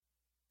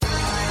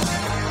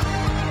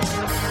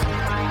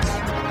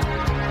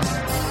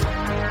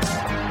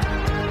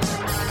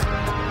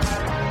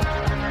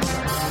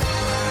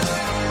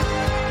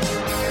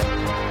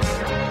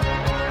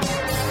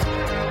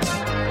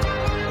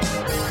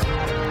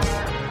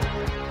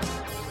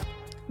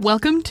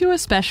Welcome to a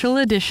special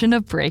edition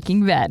of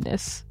Breaking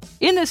Badness.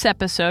 In this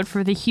episode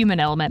for the Human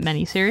Element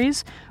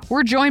miniseries,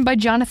 we're joined by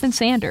Jonathan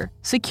Sander,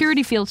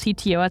 Security Field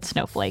CTO at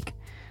Snowflake.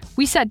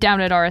 We sat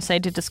down at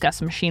RSA to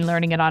discuss machine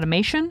learning and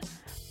automation,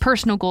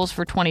 personal goals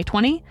for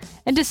 2020,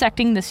 and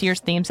dissecting this year's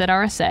themes at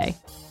RSA.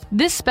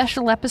 This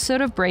special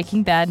episode of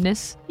Breaking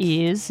Badness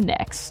is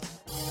next.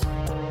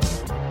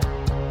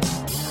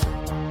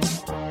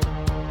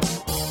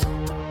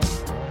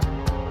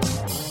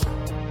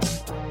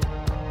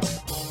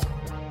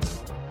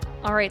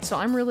 All right, so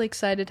I'm really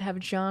excited to have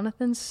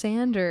Jonathan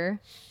Sander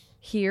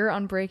here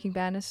on Breaking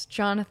Badness.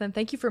 Jonathan,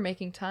 thank you for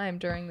making time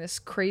during this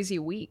crazy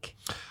week.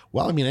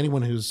 Well, I mean,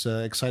 anyone who's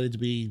excited to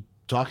be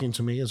talking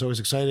to me is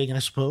always exciting, I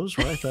suppose,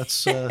 right?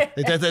 That's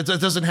that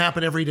doesn't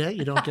happen every day.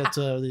 You don't get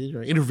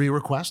interview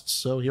requests,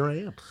 so here I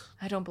am.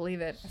 I don't believe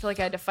it. I feel like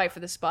I had to fight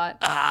for the spot.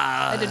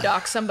 I had to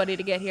dock somebody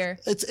to get here.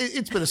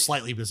 It's been a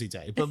slightly busy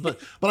day,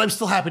 but I'm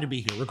still happy to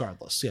be here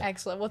regardless. Yeah.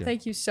 Excellent. Well,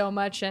 thank you so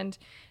much. And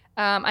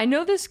I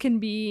know this can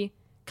be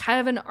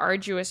kind of an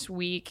arduous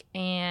week,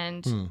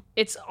 and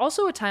it's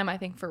also a time, I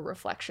think, for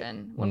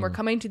reflection when we're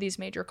coming to these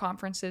major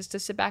conferences to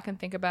sit back and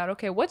think about,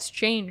 okay, what's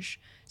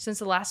changed since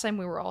the last time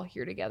we were all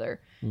here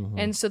together?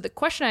 And so the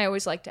question I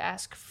always like to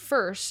ask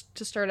first,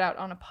 to start out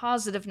on a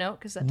positive note,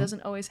 because that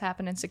doesn't always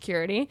happen in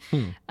security,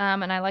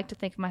 and I like to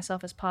think of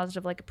myself as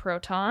positive like a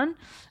proton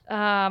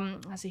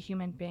as a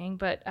human being,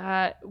 but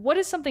what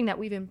is something that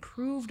we've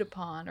improved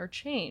upon or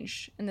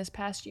changed in this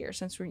past year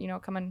since we're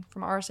coming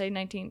from RSA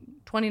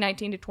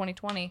 2019 to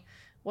 2020?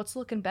 What's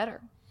looking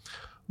better?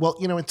 Well,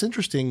 it's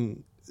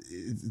interesting.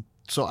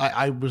 So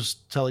I was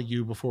telling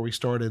you before we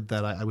started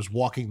that I was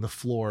walking the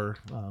floor,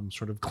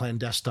 sort of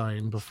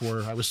clandestine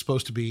before I was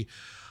supposed to be.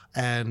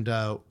 And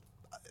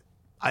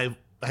I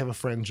have a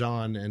friend,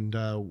 John, and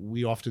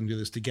we often do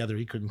this together.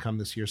 He couldn't come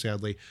this year,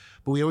 sadly.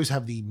 But we always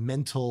have the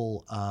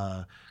mental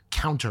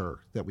counter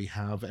that we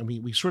have. And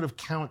we sort of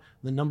count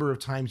the number of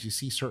times you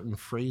see certain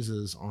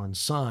phrases on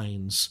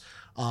signs.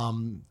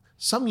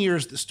 Some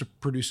years this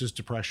produces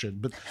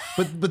depression,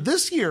 but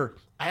this year,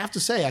 I have to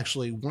say,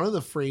 actually, one of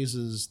the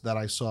phrases that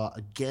I saw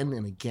again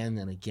and again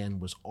and again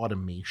was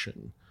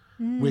automation,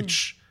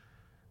 which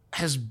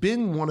has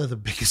been one of the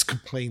biggest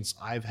complaints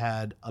I've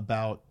had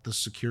about the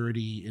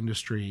security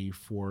industry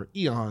for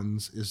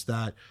eons, is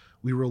that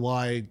we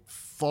rely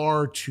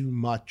far too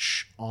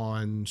much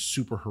on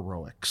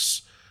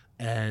superheroics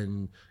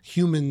and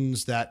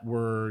humans that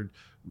were...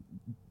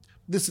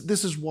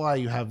 This is why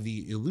you have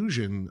the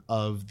illusion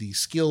of the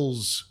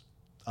skills,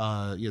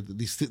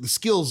 the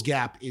skills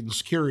gap in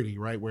security,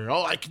 right? Where,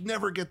 I could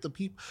never get the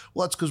people.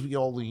 Well, that's because we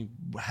only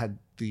had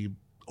the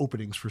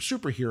openings for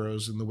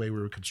superheroes in the way we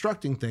were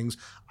constructing things.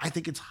 I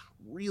think it's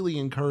really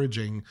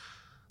encouraging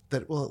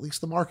that, well, at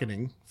least the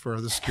marketing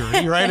for the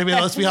security, right? I mean,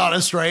 let's be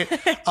honest, right?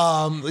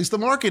 At least the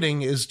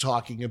marketing is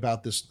talking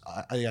about this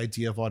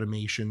idea of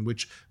automation,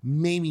 which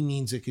maybe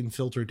means it can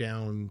filter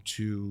down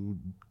to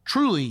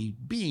truly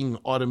being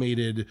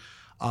automated,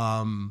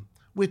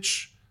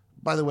 which,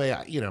 by the way,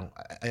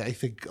 I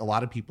think a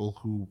lot of people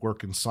who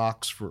work in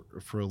SOCs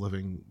for a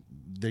living,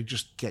 they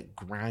just get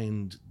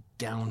grind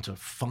down to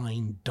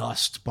fine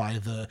dust by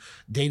the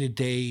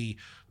day-to-day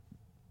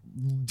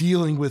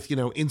dealing with,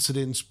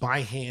 incidents by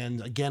hand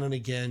again and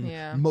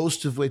again,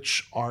 most of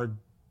which are,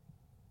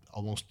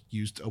 almost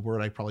used a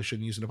word I probably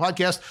shouldn't use in a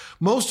podcast,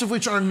 most of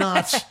which are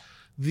not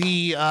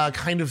the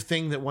kind of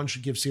thing that one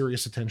should give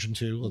serious attention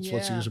to.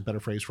 Let's use a better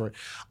phrase for it.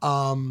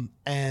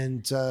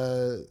 And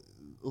a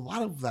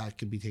lot of that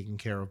can be taken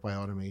care of by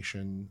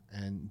automation,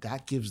 and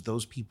that gives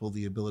those people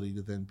the ability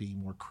to then be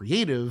more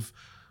creative,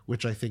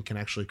 which I think can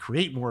actually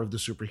create more of the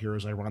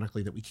superheroes,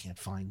 ironically, that we can't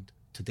find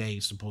today,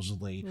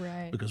 supposedly,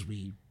 because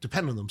we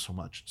depend on them so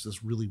much. It's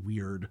this really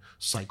weird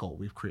cycle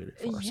we've created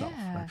for ourselves.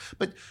 Right?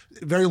 But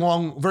very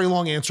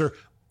long answer.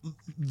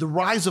 The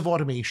rise of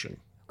automation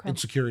in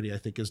security, I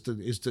think, is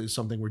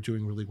something we're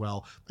doing really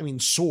well. I mean,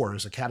 SOAR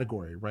is a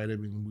category, right? I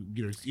mean,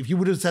 if you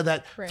would have said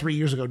that 3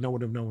 years ago, no one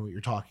would have known what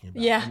you're talking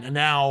about. Yeah. And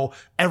now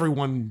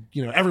everyone,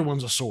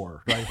 everyone's a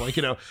SOAR, right?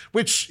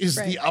 Which is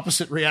the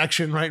opposite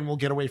reaction, right? And we'll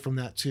get away from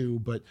that too.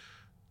 But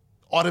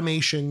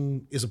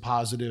automation is a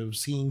positive.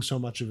 Seeing so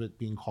much of it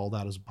being called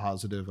out as a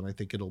positive, and I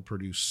think it'll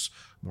produce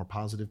more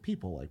positive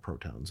people like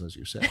protons, as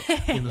you said,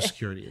 in the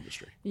security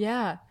industry.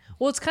 Yeah.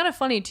 Well, it's kind of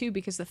funny, too,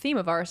 because the theme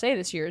of RSA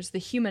this year is the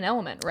human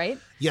element, right?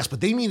 Yes,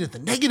 but they mean it the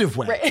negative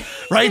way,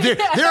 right?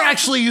 They're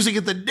actually using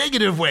it the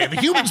negative way.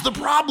 The human's the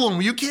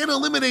problem. You can't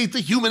eliminate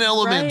the human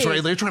element,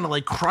 right? They're trying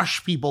to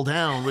crush people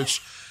down,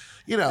 which...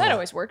 that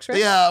always works, right?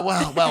 Yeah,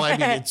 well, I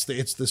mean, it's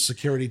the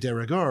security de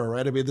rigueur,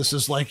 right? I mean, this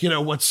is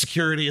what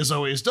security has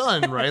always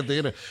done, right?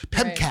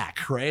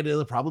 PEBCAC, right?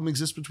 The problem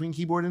exists between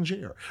keyboard and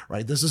chair,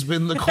 right? This has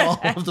been the call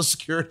of the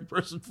security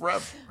person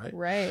forever, right?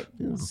 Right,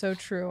 so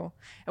true.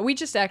 And we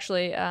just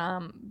actually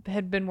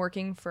had been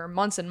working for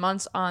months and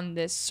months on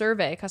this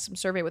survey, custom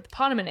survey with the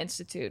Ponemon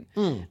Institute,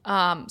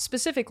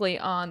 specifically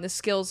on the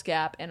skills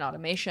gap in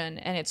automation.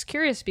 And it's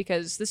curious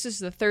because this is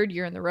the third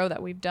year in the row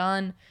that we've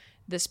done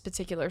this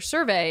particular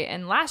survey.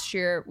 And last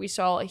year, we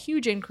saw a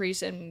huge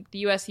increase in the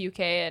US, the UK,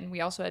 and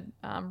we also had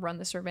run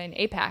the survey in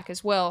APAC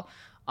as well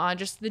on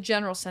just the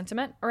general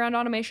sentiment around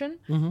automation.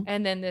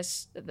 And then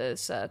this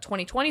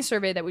 2020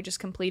 survey that we just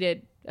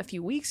completed a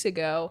few weeks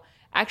ago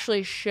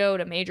actually showed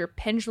a major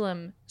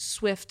pendulum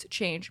swift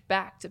change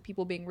back to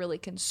people being really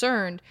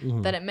concerned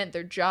that it meant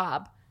their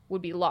job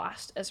would be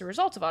lost as a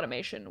result of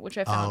automation, which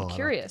I found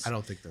curious. I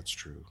don't think that's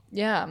true.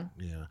 Yeah.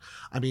 Yeah.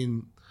 I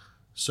mean,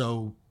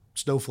 so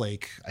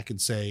Snowflake, I could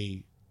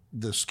say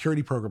the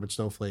security program at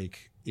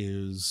Snowflake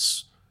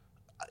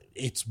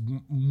it's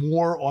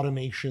more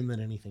automation than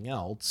anything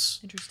else.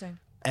 Interesting.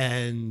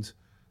 And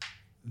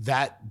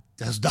that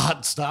does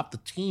not stop the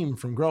team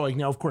from growing.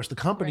 Now, of course, the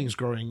company is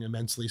growing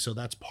immensely, so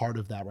that's part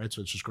of that, right?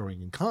 So it's just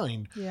growing in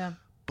kind. Yeah.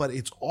 But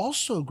it's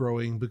also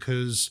growing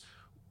because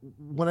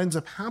what ends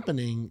up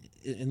happening,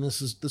 and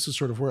this is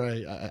sort of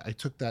where I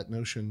took that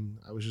notion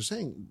I was just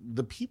saying,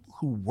 the people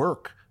who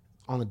work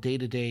on the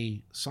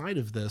day-to-day side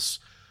of this,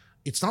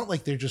 it's not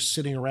like they're just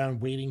sitting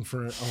around waiting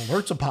for an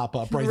alert to pop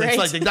up, right?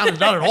 It's like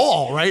not at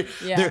all, right?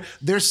 Yeah.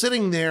 They're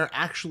sitting there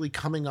actually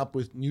coming up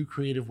with new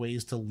creative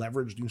ways to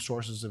leverage new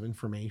sources of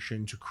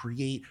information to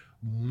create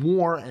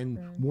more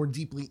and more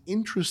deeply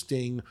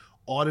interesting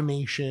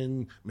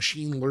automation,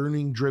 machine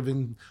learning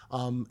driven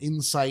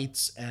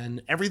insights,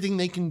 and everything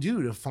they can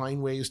do to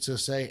find ways to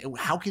say,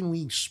 how can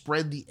we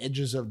spread the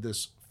edges of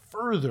this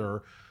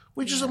further,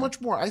 which is a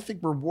much more, I think,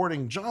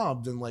 rewarding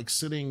job than like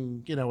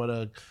sitting, at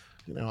a,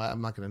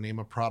 I'm not going to name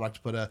a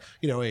product, but a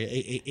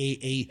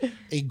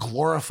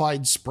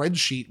glorified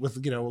spreadsheet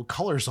with,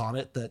 colors on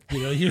it that,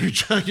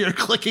 you're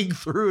clicking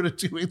through to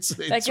do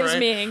insights. That gives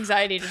me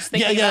anxiety just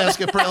thinking about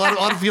it. A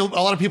lot of people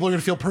are going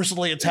to feel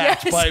personally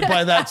attacked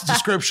by that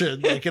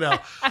description, but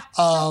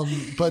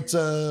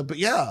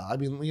yeah, I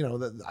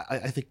mean,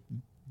 I think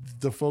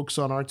the folks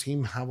on our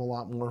team have a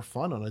lot more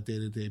fun on a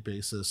day-to-day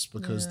basis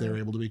because they're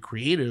able to be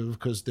creative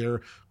because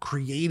they're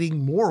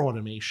creating more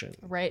automation.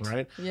 Right.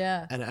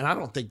 Yeah. And I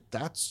don't think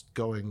that's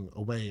going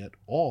away at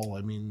all.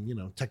 I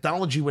mean,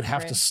 technology would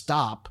have to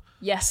stop.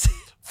 Yes.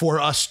 For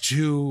us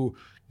to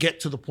get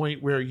to the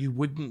point where you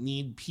wouldn't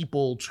need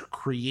people to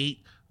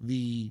create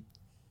the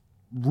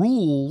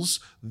rules,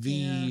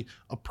 the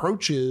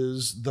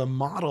approaches, the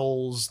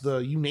models,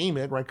 you name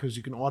it, right? Because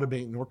you can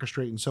automate and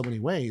orchestrate in so many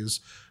ways.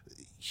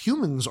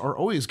 Humans are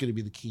always going to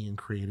be the key in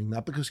creating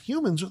that because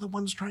humans are the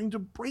ones trying to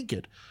break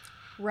it.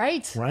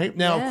 Right.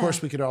 Now, of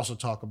course, we could also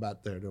talk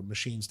about the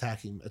machines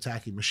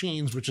attacking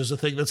machines, which is a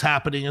thing that's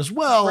happening as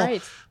well.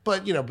 Right.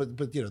 But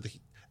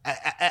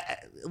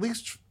at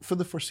least for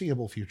the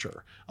foreseeable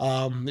future,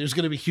 there's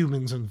going to be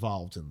humans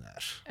involved in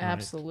that.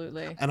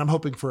 Absolutely. Right? And I'm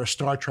hoping for a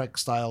Star Trek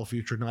style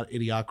future, not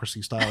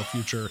Idiocracy style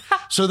future,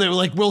 so that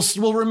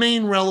we'll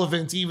remain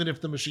relevant even if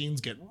the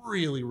machines get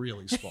really,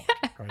 really smart.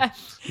 Right?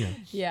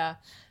 Yeah.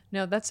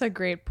 No, that's a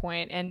great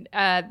point. And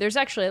there's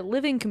actually a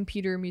living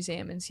computer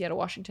museum in Seattle,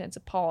 Washington. It's a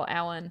Paul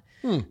Allen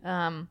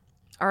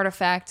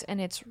artifact,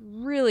 and it's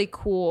really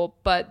cool.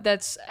 But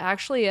that's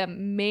actually a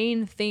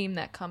main theme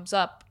that comes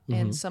up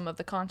in some of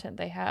the content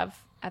they have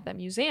at that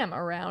museum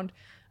around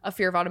a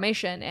fear of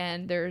automation.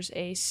 And there's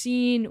a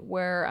scene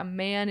where a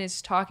man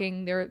is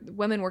talking. There are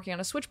women working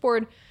on a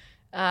switchboard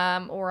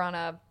or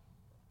on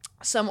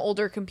some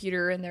older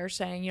computer, and they're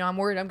saying, I'm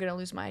worried I'm going to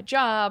lose my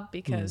job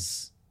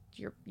because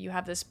you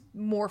have this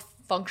more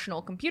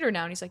functional computer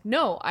now. And he's like,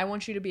 no, I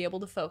want you to be able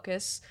to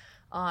focus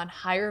on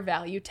higher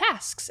value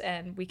tasks,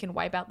 and we can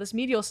wipe out this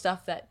medial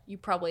stuff that you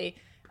probably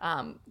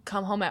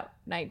come home at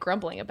night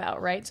grumbling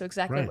about, right? So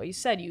exactly what you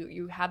said,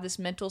 you have this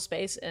mental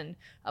space and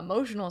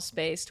emotional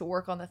space to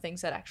work on the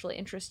things that actually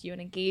interest you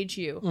and engage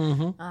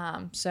you.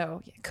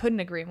 So couldn't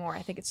agree more.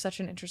 I think it's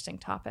such an interesting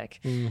topic.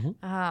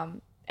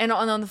 And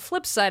on the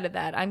flip side of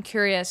that, I'm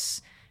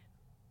curious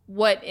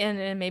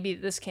and maybe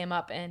this came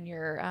up in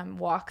your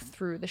walk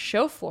through the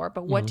show floor,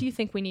 but what do you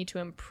think we need to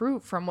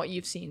improve from what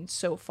you've seen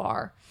so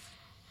far?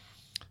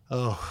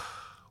 Oh,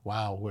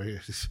 wow.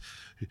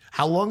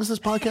 How long is this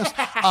podcast?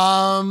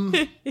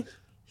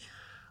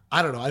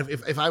 I don't know.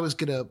 If I was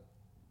gonna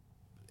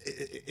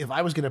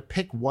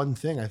pick one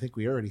thing, I think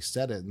we already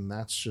said it, and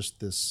that's just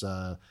this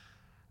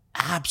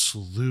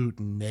absolute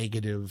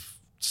negative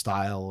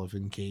style of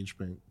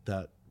engagement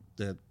that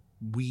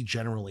we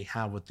generally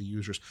have with the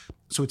users.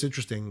 So it's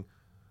interesting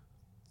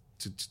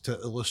to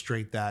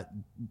illustrate that.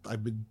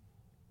 I've been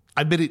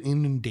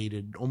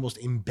inundated, almost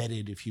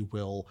embedded, if you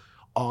will,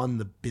 on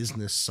the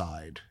business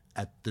side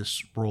at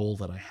this role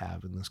that I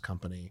have in this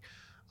company,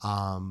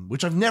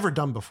 which I've never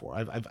done before.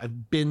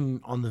 I've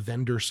been on the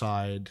vendor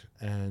side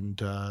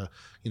and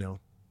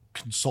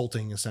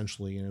consulting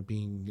essentially,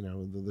 being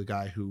the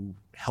guy who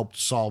helped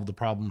solve the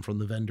problem from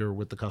the vendor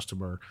with the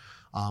customer.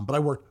 But I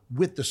worked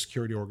with the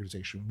security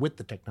organization, with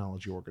the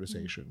technology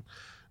organization.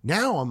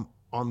 Now I'm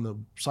on the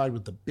side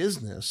with the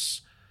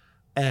business,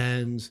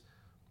 and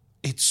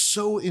it's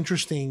so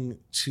interesting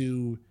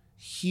to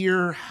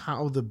hear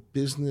how the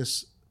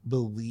business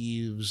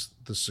believes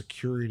the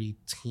security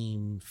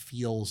team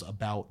feels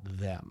about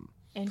them.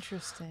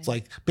 Interesting. It's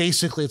like,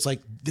 basically, it's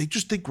like they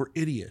just think we're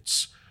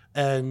idiots.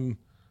 and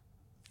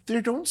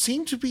there don't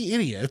seem to be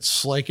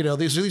idiots. Like,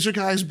 these are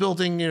guys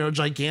building,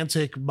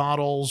 gigantic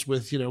models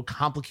with,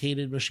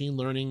 complicated machine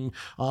learning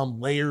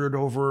layered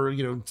over,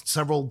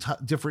 several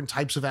different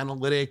types of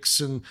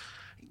analytics, and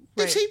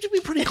they seem to be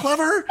pretty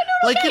clever.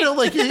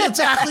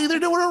 Exactly.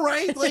 They're doing it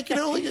right.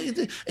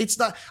 It's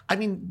not,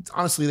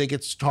 honestly, they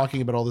get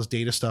talking about all this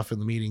data stuff in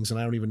the meetings and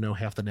I don't even know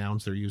half the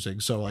nouns they're using.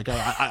 So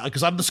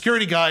because I'm the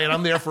security guy and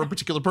I'm there for a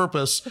particular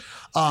purpose.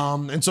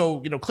 And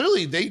so,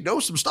 clearly they know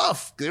some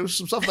stuff. There's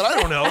some stuff that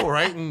I don't know.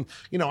 Right. And,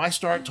 I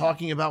start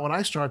talking about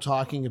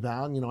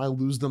I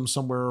lose them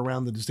somewhere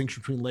around the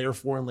distinction between layer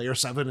 4 and layer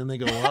 7. And they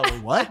go, oh,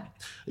 what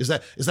is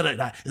that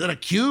a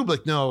cube?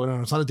 Like,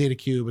 no, it's not a data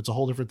cube. It's a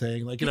whole different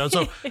thing.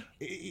 So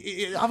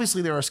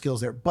obviously there are skills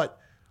there, but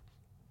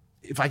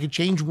if I could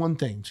change one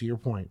thing to your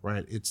point,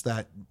 right, it's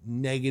that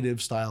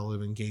negative style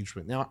of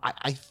engagement. Now,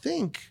 I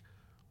think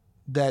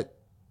that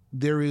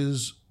there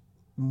is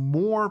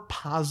more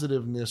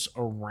positiveness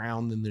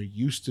around than there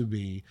used to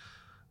be,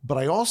 but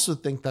I also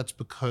think that's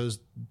because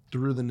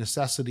through the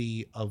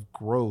necessity of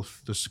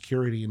growth, the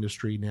security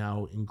industry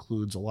now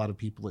includes a lot of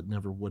people it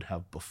never would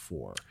have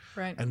before.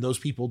 Right. And those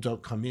people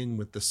don't come in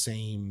with the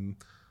same,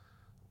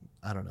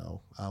 I don't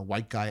know,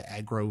 white guy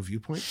aggro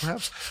viewpoint,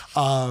 perhaps.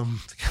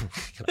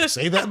 Can I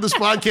say that in this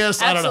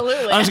podcast? I don't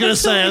know. I was going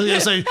to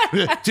say,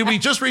 did we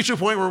just reach a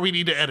point where we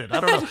need to edit? I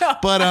don't know.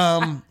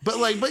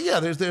 But yeah,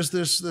 there's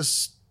this,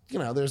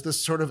 there's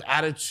this sort of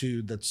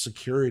attitude that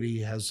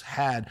security has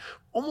had,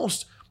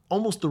 almost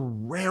the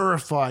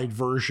rarefied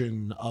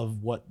version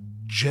of what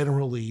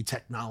generally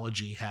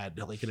technology had.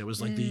 It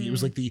was like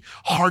the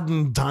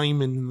hardened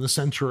diamond in the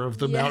center of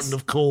the mountain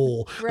of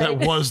coal that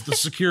was the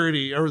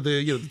security or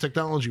the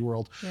technology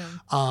world.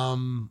 Yeah.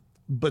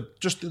 But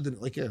just through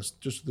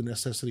the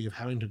necessity of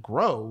having to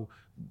grow,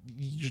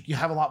 you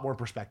have a lot more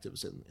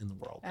perspectives in the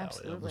world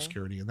of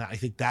security, and I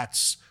think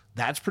that's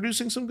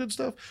producing some good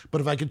stuff. But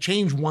if I could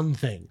change one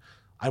thing,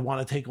 I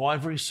want to take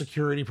every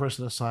security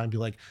person aside and be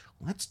like,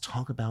 let's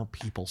talk about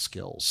people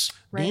skills,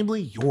 namely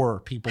your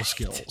people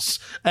skills,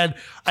 and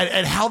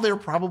how they're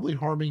probably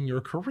harming your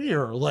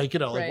career. Like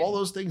all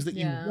those things that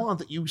you want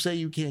that you say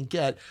you can't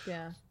get.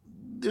 Yeah.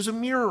 There's a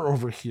mirror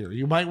over here.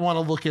 You might want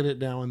to look at it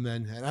now and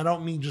then. And I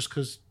don't mean just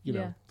because,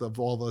 of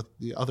all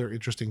the other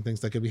interesting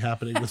things that could be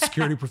happening with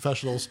security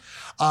professionals,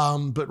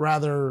 but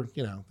rather,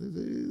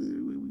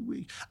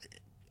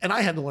 and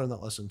I had to learn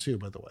that lesson too,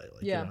 by the way.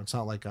 It's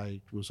not like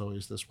I was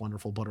always this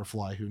wonderful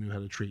butterfly who knew how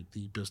to treat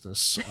the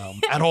business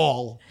at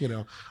all.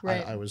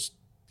 Right. I was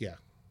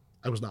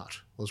not.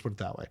 Let's put it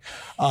that way.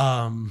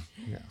 I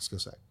was gonna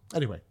say.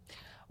 Anyway.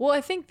 Well,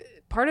 I think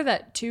part of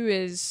that too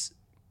is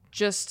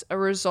just a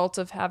result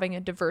of having a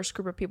diverse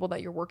group of people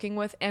that you're working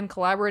with and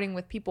collaborating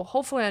with people,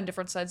 hopefully on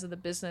different sides of the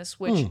business,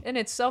 which in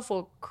itself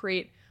will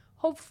create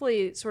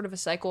hopefully sort of a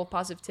cycle of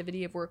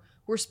positivity of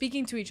we're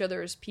speaking to each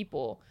other as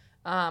people.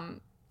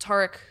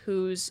 Tarek,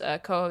 who's a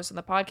co-host on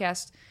the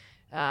podcast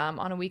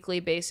on a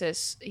weekly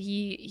basis,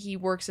 he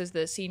works as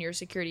the senior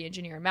security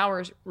engineer and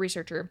malware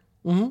researcher.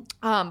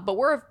 Mm-hmm. But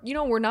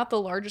we're not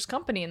the largest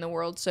company in the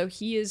world, so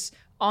he is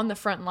on the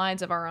front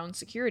lines of our own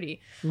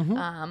security.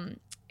 Mm-hmm.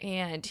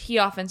 And he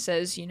often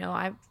says,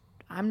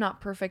 I'm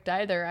not perfect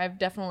either. I've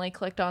definitely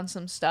clicked on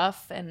some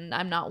stuff, and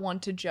I'm not one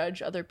to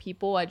judge other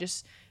people. I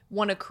just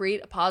want to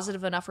create a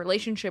positive enough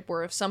relationship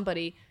where if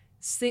somebody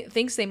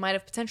thinks they might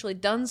have potentially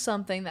done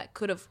something that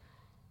could have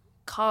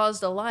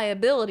caused a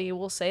liability,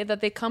 we'll say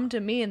that they come to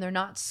me and they're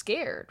not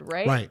scared,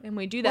 right? And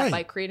we do that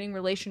by creating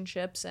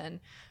relationships and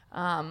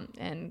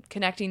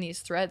connecting these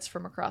threads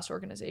from across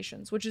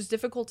organizations, which is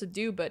difficult to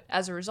do, but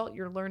as a result,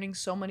 you're learning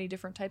so many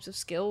different types of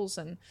skills,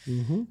 and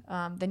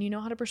then you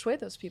know how to persuade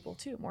those people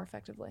too more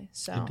effectively.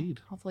 So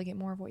Indeed. Hopefully get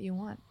more of what you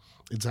want.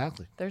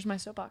 Exactly. There's my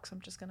soapbox. I'm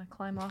just going to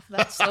climb off of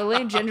that slowly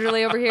and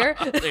gingerly over here.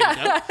 There you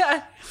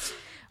go.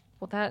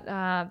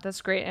 Well,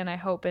 that's great, and I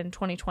hope in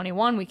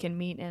 2021 we can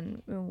meet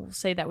and we'll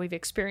say that we've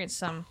experienced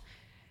some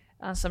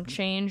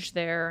change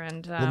there.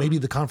 And well, maybe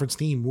the conference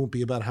theme won't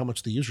be about how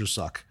much the users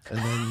suck, and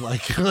then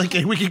like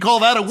we can call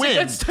that a win.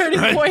 That's a good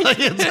starting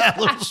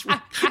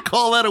point.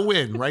 Call that a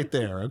win right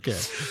there. Okay.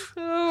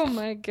 Oh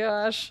my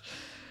gosh.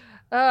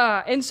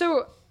 And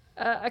so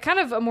a kind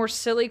of a more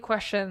silly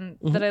question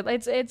that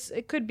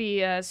it could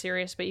be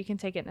serious, but you can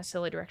take it in a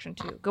silly direction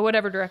too. Go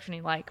whatever direction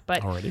you like.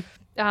 But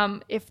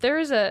if there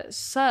is a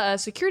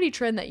security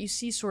trend that you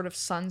see sort of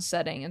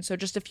sunsetting, and so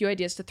just a few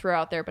ideas to throw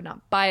out there, but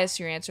not bias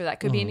your answer. That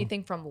could be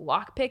anything from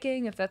lock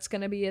picking, if that's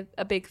going to be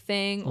a big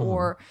thing,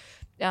 or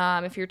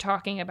if you're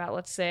talking about,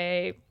 let's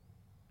say,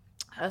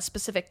 a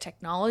specific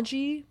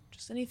technology,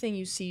 just anything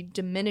you see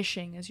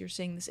diminishing as you're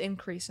seeing this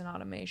increase in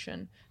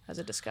automation as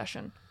a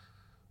discussion.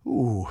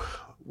 Ooh,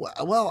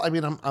 well, I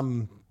mean,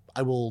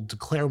 I will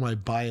declare my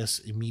bias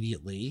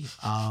immediately.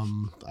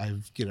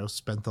 I've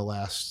spent the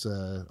last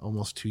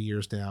almost 2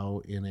 years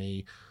now in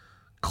a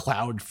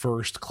cloud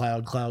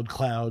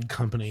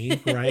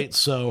company, right?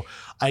 So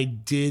I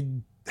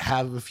did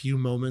have a few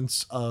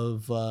moments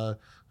of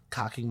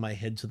cocking my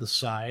head to the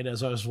side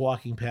as I was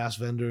walking past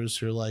vendors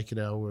who are like,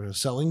 we're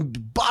selling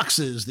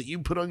boxes that you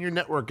put on your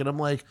network. And I'm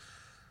like,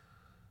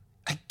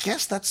 I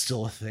guess that's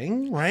still a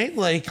thing, right?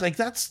 Like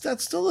that's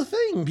still a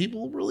thing.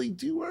 People really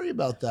do worry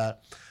about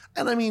that.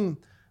 And I mean,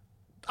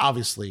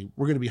 obviously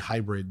we're going to be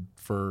hybrid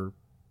for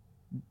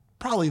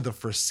probably the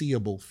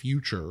foreseeable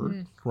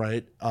future,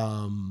 right?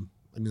 I mean,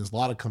 there's a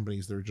lot of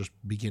companies that are just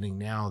beginning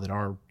now that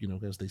are,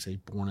 as they say,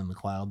 born in the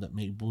cloud, that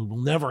maybe will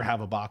never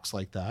have a box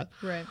like that.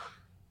 Right.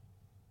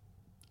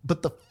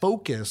 But the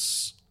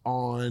focus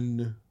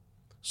on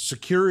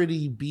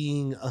security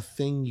being a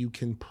thing you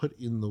can put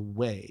in the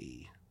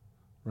way,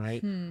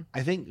 right?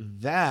 I think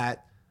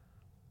that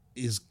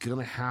is going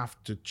to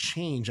have to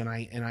change. And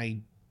I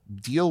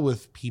deal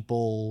with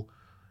people.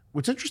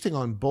 What's interesting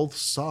on both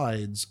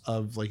sides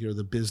of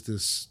the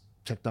business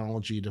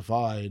technology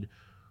divide,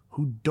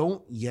 who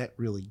don't yet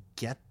really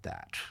get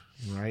that,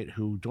 right?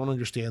 Who don't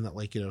understand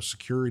that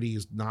security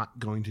is not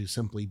going to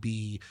simply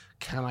be,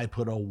 can I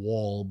put a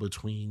wall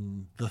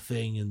between the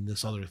thing and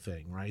this other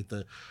thing, right?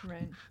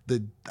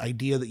 The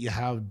idea that you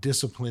have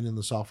discipline in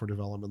the software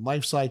development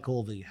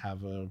lifecycle, that you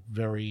have a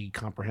very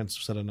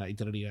comprehensive set of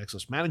identity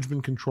access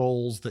management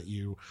controls, that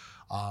you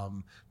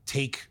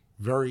take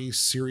very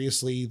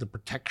seriously the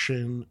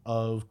protection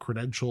of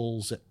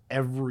credentials at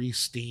every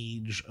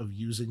stage of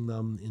using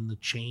them in the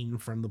chain,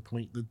 from the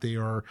point that they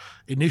are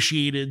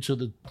initiated to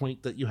the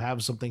point that you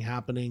have something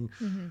happening.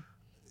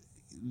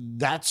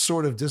 That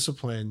sort of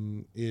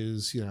discipline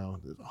is,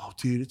 oh,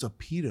 dude, it's a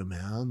PITA,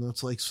 man.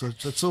 That's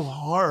that's so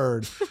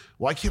hard.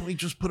 Why can't we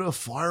just put a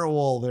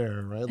firewall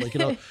there, right?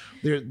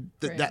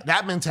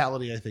 That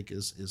mentality, I think,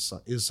 is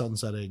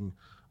sunsetting.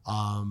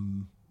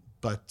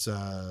 But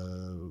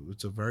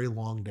it's a very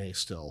long day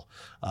still.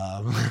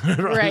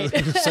 Right.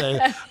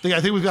 I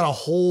think we've got a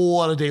whole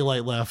lot of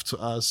daylight left,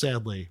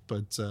 sadly.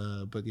 But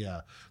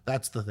yeah,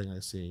 that's the thing I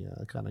see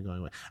kind of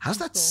going away. How's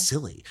that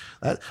silly?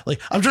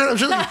 I'm trying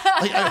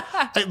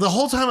the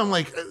whole time I'm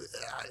like,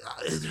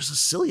 there's a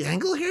silly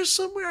angle here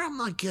somewhere. I'm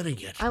not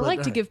getting it. I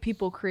like to give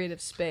people creative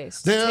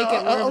space to take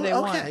it wherever they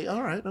want. Okay,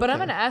 all right. But I'm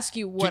going to ask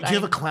you what. Do you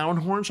have a clown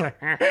horn? Should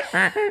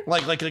I,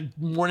 like a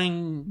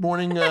morning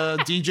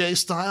DJ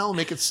style?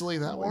 Make it silly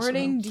that way.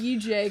 Morning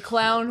DJ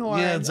clown horn.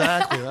 Yeah,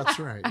 exactly. That's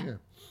right. Yeah.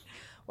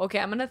 Okay,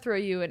 I'm going to throw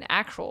you an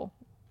actual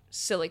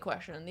silly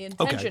question. The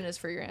intention is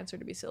for your answer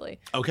to be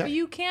silly. Okay. But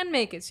you can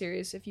make it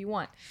serious if you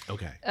want.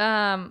 Okay.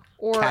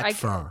 Or cat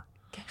fur.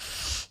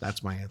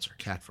 That's my answer.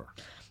 Cat fur.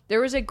 There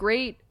was a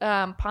great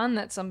pun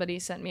that somebody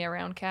sent me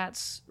around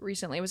cats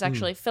recently. It was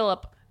actually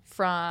Philip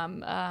from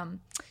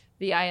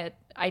the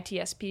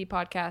ITSP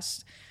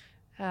podcast.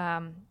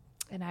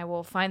 And I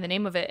will find the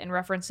name of it and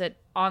reference it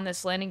on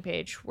this landing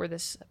page where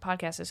this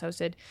podcast is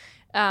hosted.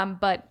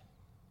 But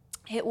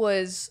it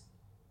was,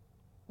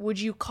 would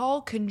you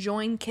call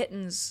conjoined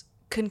kittens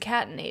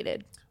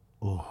concatenated?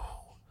 Oh,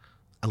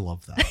 I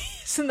love that.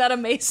 Isn't that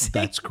amazing?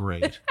 That's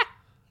great.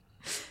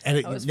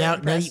 And now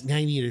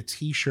you need a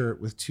T-shirt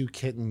with two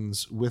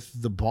kittens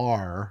with the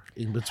bar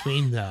in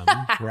between them,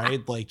 right?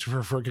 Like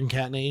for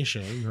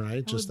concatenation,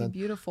 right? That would be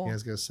beautiful. Yeah, I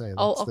was gonna say.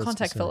 I'll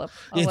contact Philip.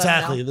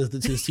 Exactly.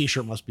 This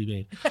T-shirt must be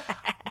made.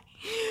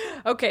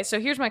 Okay, so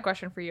here's my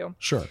question for you.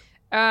 Sure.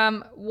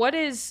 What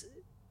is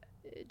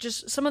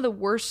just some of the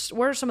worst?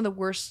 What are some of the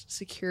worst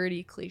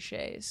security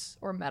cliches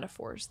or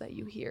metaphors that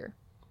you hear?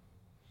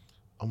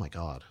 Oh my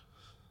God.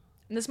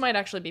 And this might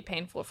actually be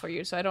painful for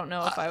you, so I don't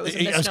know if I was a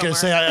misnomer. I was going to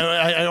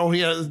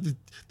say,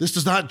 this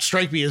does not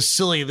strike me as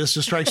silly. This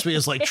just strikes me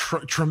as like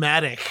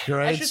traumatic,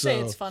 right? I should say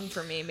it's fun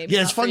for me. Maybe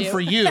yeah, it's fun for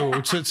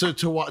you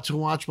to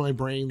watch my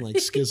brain like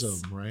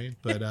schism, right?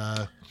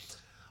 But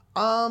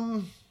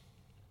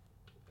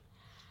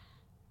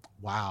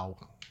wow,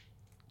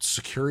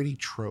 security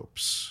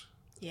tropes.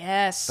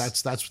 Yes,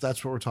 that's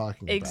what we're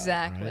talking about.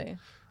 Exactly.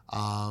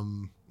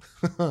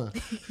 Right?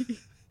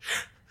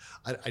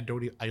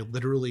 I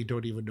literally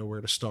don't even know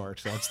where to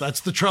start.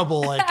 That's the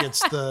trouble. Like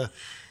it's the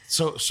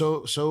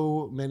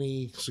so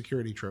many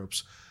security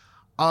tropes.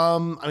 I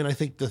mean, I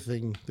think the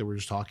thing that we're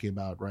just talking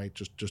about, right?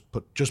 Just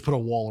put a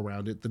wall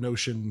around it. The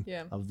notion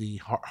of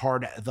the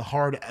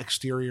hard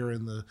exterior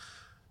and the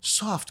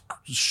soft,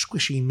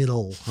 squishy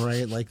middle,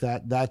 right? Like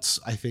that. That's,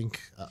 I think,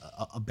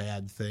 a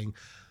bad thing.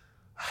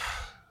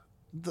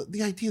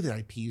 The idea that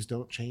IPs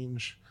don't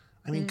change.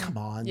 I mean, come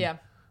on. Yeah.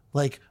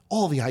 Like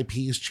all the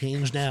IPs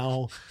change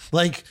now.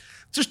 Like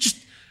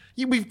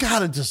we've got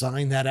to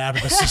design that out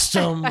of the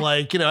system.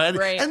 Like,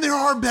 and there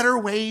are better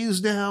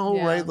ways now,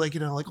 right? Like,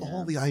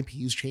 all the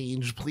IPs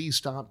change. Please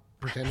stop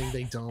pretending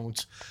they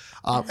don't.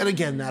 And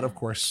again, that of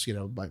course,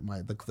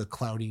 the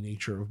cloudy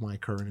nature of my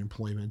current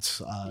employment,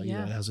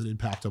 has an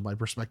impact on my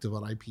perspective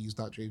on IPs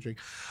not changing.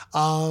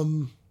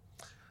 And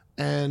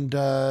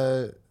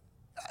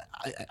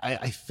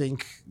I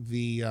think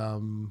the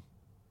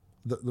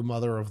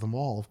mother of them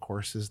all, of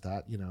course, is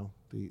that,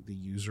 the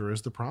user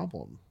is the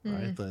problem,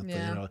 right?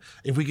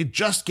 If we could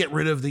just get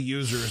rid of the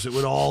users, it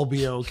would all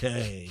be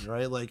okay,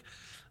 right? Like,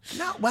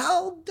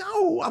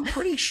 No, I'm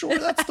pretty sure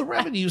that's the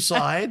revenue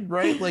side,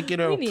 right? Like, you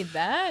know, we need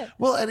that.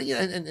 well, and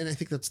I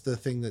think that's the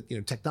thing that, you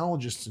know,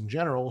 technologists in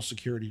general,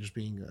 security just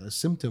being a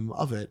symptom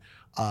of it,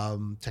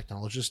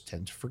 technologists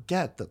tend to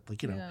forget that,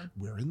 like, you know,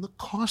 we're in the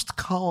cost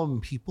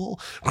column, people.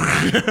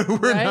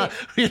 We're not,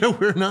 you know,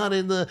 we're not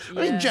in the, I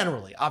mean,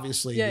 generally,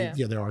 obviously,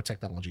 there are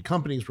technology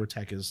companies where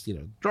tech is, you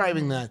know,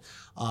 driving that.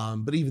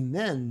 But even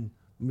then,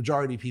 the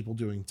majority of people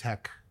doing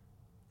tech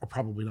are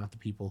probably not the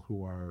people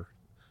who are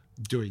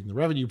doing the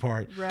revenue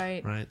part.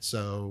 Right.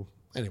 So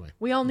anyway,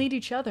 we all need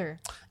each other.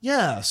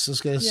 Yes, I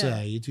was gonna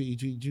say you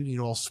do need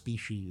all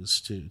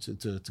species to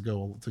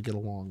get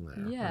along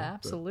there. Yeah, right?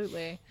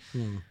 Absolutely.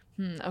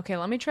 Okay,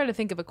 let me try to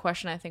think of a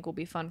question I think will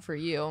be fun for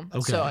you.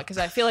 Okay. So, because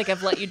I feel like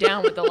I've let you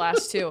down with the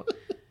last two.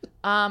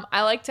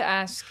 I like to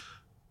ask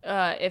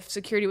if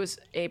security was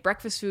a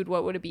breakfast food,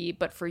 what would it be?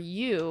 But for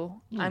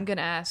you, I'm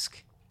gonna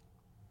ask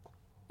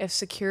if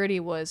security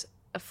was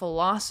a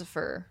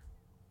philosopher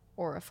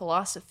or a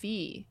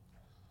philosophy,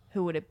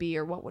 who would it be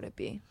or what would it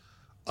be?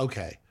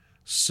 Okay,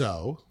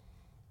 so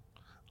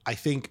I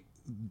think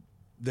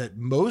that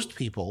most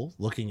people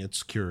looking at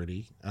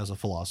security as a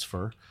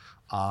philosopher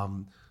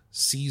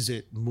sees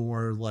it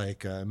more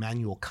like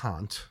Immanuel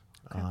Kant.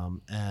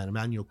 And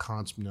Immanuel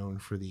Kant's known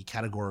for the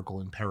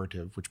categorical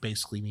imperative, which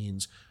basically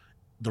means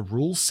the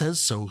rule says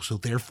so, so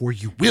therefore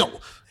you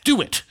will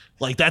do it.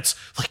 Like that's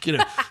like, you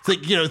know,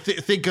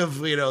 think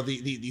of, you know,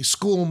 the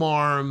school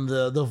marm,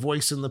 the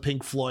voice in the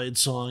Pink Floyd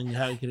song.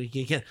 How can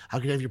you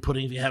have your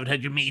pudding if you haven't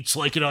had your meats?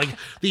 Like, you know, like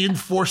the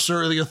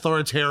enforcer, the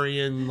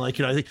authoritarian. Like,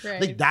 you know, I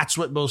think that's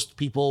what most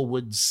people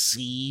would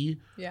see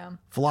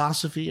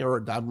philosophy, or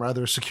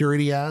rather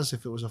security, as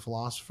if it was a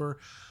philosopher.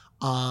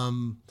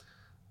 But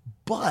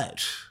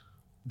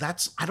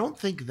I don't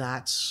think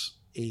that's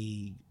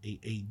a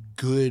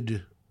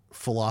good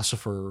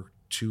philosopher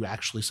to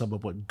actually sum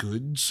up what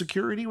good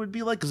security would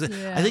be like, because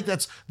I think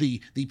that's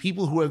the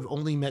people who have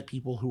only met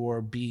people who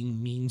are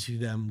being mean to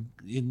them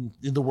in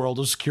the world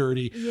of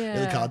security, in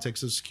the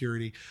context of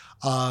security.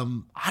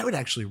 I would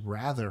actually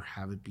rather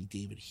have it be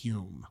David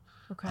Hume.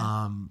 Okay.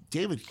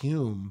 David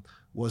Hume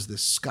was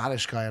this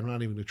Scottish guy. I'm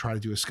not even going to try to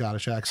do a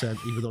Scottish accent,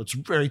 even though it's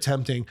very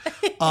tempting.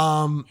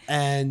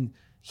 And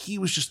he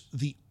was just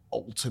the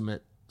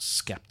ultimate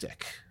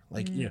skeptic.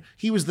 Like, you know,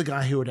 he was the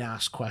guy who would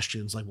ask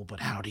questions like, well, but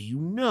how do you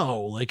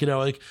know? Like, you know,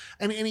 like,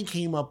 and he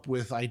came up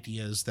with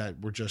ideas that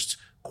were just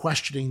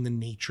questioning the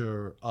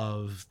nature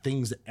of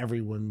things that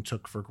everyone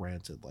took for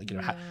granted. Like, you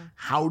know,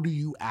 how do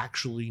you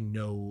actually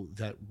know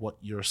that what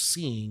you're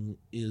seeing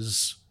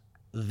is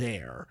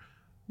there?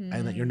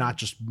 And that you're not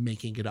just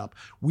making it up.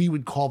 We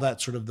would call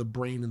that sort of the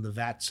brain in the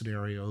vat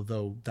scenario,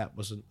 though that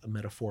wasn't a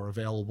metaphor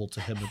available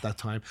to him at that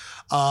time.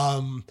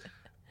 And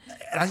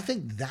I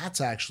think that's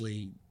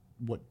actually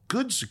what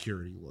good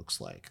security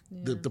looks like.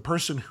 The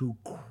person who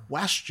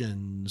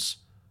questions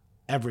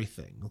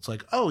everything. It's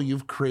like, oh,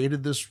 you've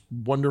created this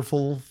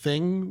wonderful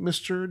thing,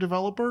 Mr.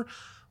 Developer.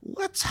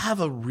 Let's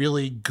have a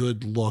really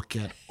good look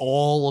at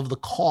all of the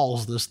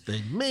calls this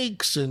thing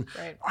makes, and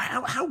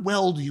how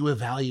well do you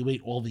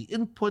evaluate all the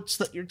inputs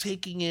that you're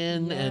taking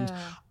in? And,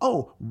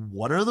 oh,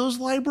 what are those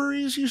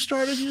libraries you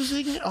started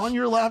using on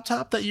your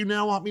laptop that you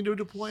now want me to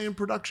deploy in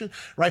production?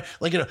 Right?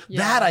 Like, you know,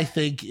 that I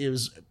think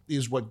is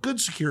what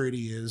good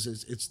security is.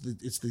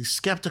 It's the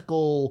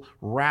skeptical,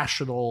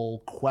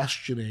 rational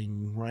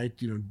questioning, right?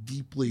 You know,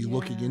 deeply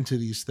looking into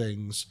these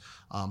things,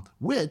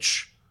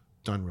 which,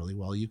 done really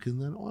well, you can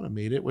then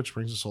automate it, which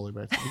brings us all the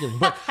way back to the beginning.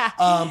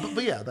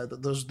 But yeah,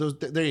 those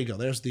there you go.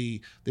 There's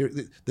the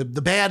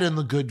bad and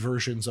the good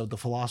versions of the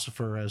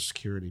philosopher as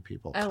security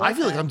people. I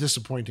feel like I'm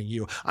disappointing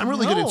you. I'm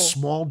really good at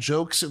small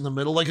jokes in the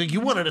middle. Like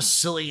you wanted a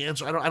silly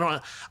answer.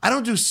 I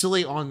don't do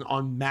silly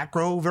on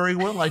macro very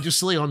well. I do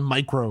silly on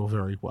micro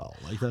very well.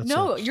 Like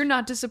that's you're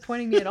not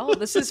disappointing me at all.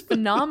 This is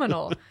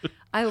phenomenal.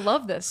 I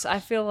love this. I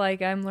feel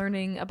like I'm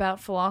learning about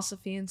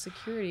philosophy and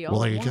security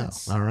all at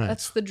once. Go. All right.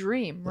 That's the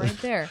dream right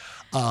there.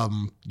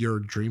 Your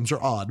dreams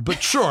are odd,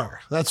 but sure,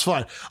 that's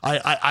fine.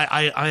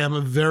 I am a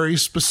very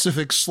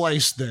specific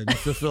slice then to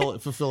fulfill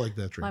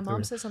that dream. My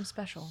mom says I'm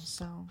special,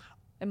 so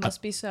it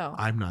must be so.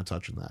 I'm not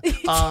touching that.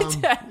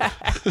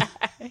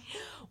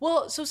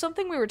 Well, so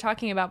something we were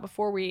talking about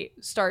before we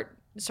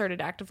started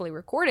actively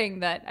recording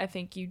that I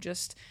think you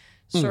just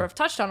sort of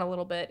touched on a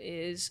little bit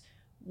is,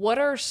 what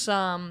are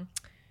some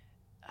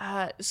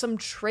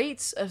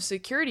traits of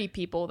security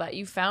people that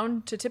you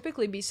found to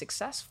typically be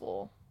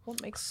successful?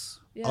 What makes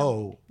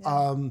well,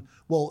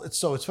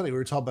 it's funny. We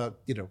were talking about,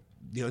 you know,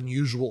 the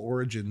unusual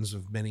origins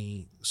of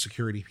many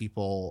security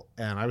people,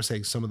 and I was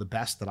saying some of the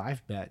best that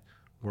I've met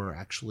were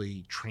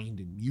actually trained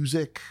in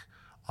music,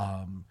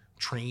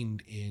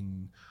 trained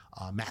in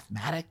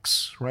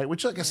mathematics, right?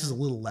 Which I guess is a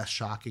little less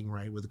shocking,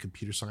 right, with a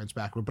computer science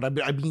background.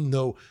 But I mean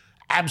though,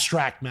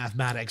 abstract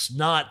mathematics,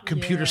 not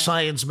computer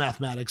science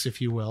mathematics, if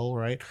you will,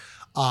 right?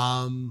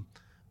 And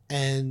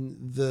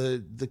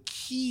the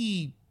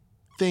key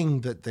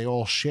thing that they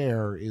all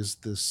share is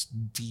this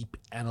deep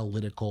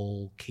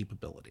analytical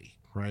capability,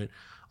 right?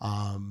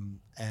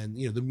 And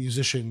the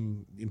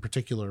musician in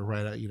particular,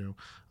 right?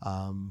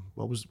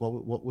 What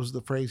was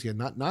the phrase? Yeah,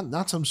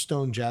 not some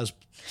stone jazz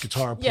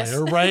guitar player, yes,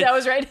 right? That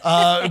was right.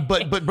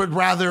 but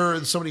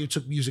rather somebody who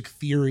took music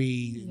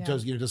theory,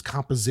 does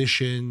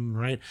composition,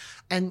 right?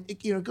 And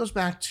it goes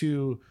back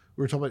to,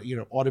 we were talking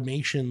about,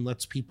 automation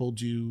lets people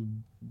do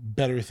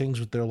better things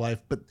with their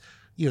life, but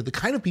the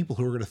kind of people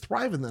who are going to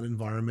thrive in that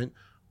environment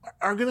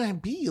are going to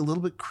be a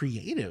little bit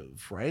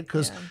creative, right?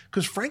 Because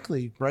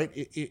frankly, right,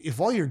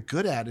 if all you're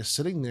good at is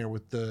sitting there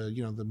with the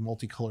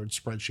multicolored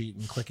spreadsheet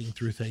and clicking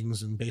through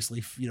things and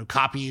basically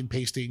copy and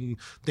pasting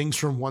things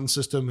from one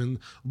system and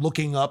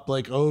looking up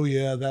like, oh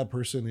yeah, that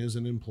person is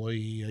an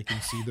employee, I can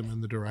see them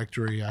in the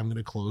directory, I'm going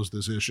to close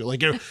this issue.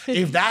 Like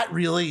if that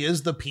really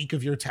is the peak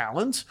of your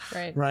talent,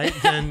 right,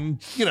 then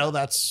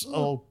that's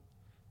a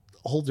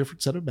whole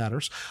different set of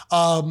matters.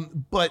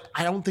 But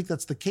I don't think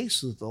that's the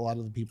case with a lot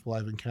of the people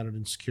I've encountered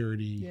in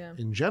security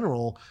in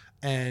general.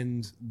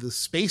 And the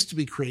space to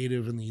be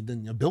creative and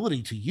the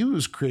ability to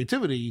use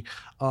creativity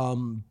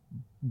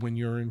when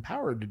you're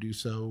empowered to do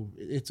so,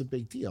 it's a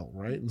big deal,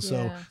 right? And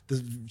so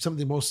some of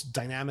the most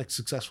dynamic,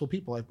 successful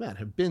people I've met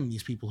have been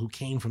these people who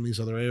came from these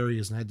other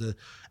areas and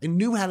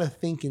knew how to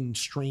think in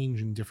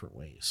strange and different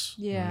ways.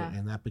 Yeah. Right?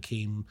 And that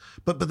became,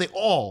 but they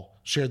all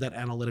shared that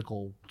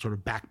analytical sort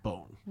of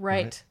backbone.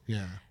 Right.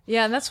 Yeah.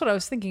 Yeah, and that's what I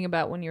was thinking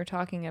about when you're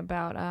talking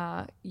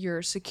about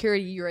your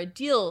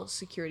ideal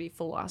security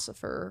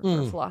philosopher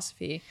or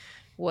philosophy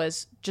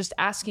was just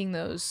asking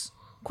those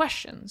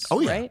questions,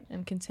 right?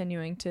 And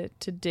continuing to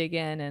dig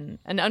in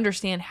and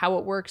understand how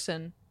it works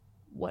and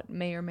what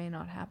may or may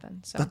not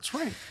happen. So that's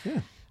right.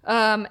 Yeah.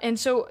 And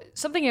so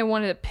something I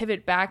wanted to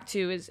pivot back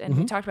to is, and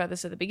we talked about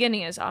this at the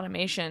beginning, is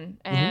automation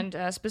and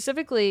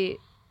specifically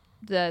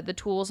the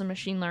tools and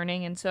machine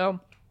learning. And so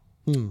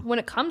when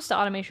it comes to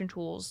automation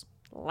tools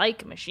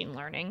like machine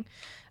learning,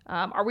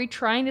 are we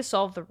trying to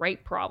solve the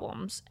right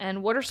problems?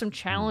 And what are some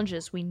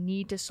challenges we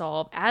need to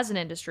solve as an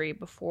industry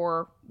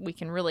before we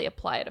can really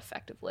apply it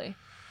effectively?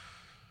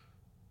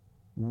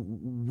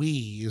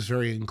 We is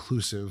very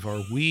inclusive.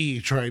 Are we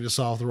trying to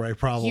solve the right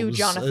problems? You,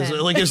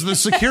 Jonathan. Is the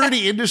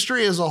security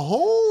industry as a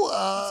whole?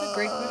 That's a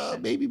great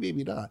question.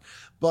 Maybe not.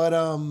 But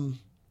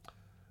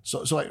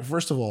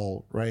first of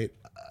all, right,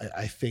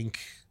 I think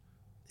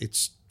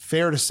it's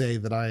fair to say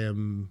that I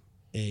am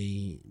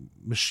a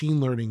machine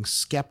learning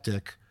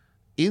skeptic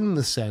in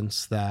the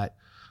sense that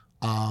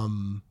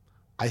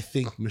I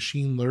think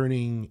machine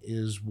learning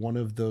is one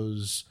of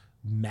those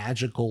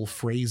magical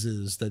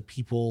phrases that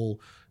people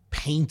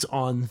paint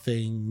on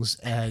things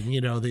and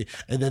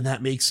then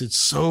that makes it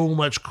so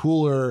much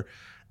cooler.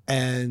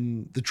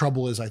 And the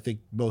trouble is, I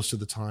think most of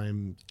the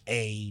time,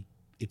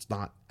 it's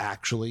not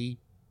actually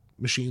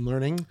machine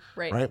learning,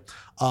 right?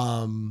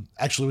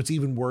 Actually, what's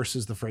even worse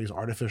is the phrase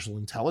artificial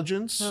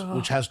intelligence,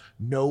 which has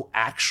no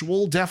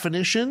actual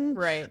definition,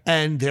 right?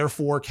 And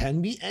therefore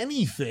can be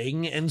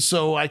anything. And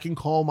so I can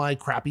call my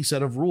crappy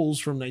set of rules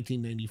from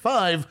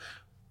 1995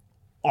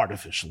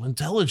 artificial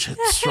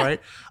intelligence, right?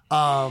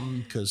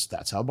 Because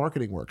that's how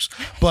marketing works.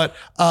 But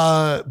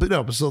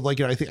no. So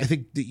I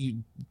think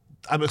that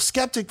I'm a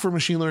skeptic for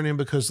machine learning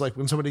because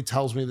when somebody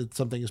tells me that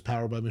something is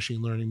powered by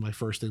machine learning, my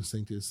first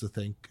instinct is to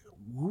think,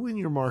 who in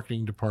your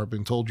marketing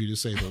department told you to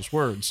say those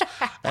words,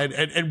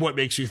 and what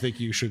makes you think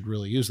you should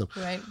really use them?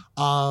 Right.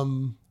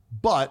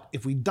 But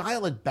if we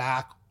dial it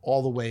back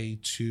all the way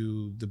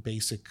to the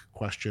basic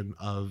question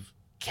of,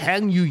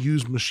 can you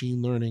use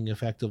machine learning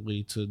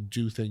effectively to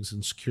do things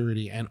in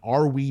security? And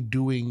are we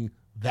doing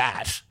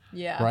that?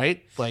 Yeah.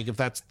 Right? If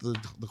that's the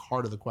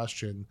heart of the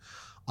question,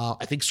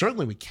 I think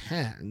certainly we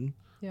can.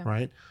 Yeah.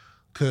 Right?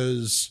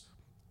 Because,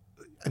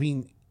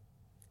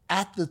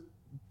 at the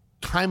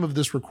time of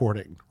this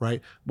recording,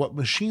 right, what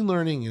machine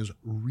learning is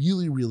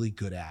really, really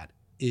good at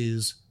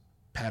is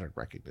pattern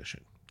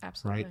recognition.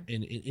 Absolutely.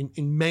 Right?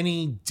 In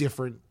many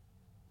different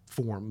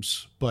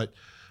forms, but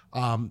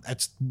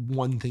that's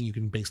one thing you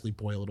can basically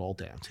boil it all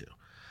down to.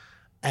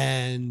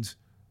 And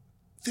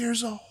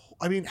there's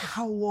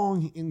how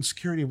long in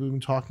security have we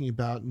been talking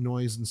about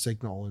noise and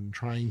signal and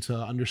trying to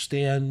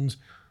understand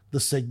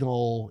the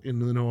signal in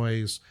the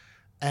noise?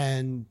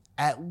 And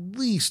at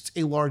least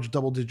a large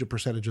double-digit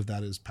percentage of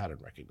that is pattern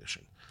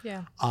recognition.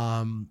 Yeah.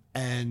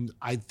 And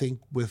I think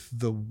with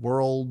the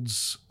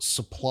world's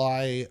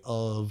supply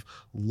of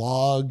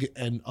log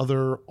and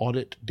other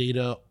audit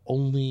data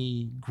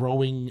only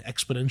growing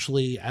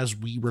exponentially as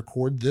we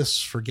record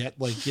this, forget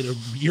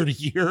year to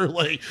year,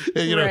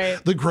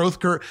 the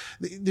growth curve,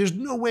 there's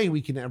no way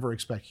we can ever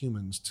expect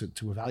humans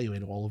to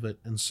evaluate all of it.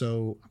 And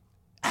so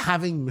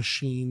having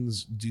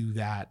machines do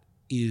that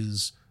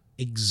is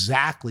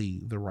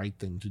exactly the right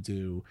thing to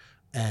do.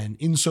 And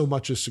in so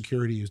much as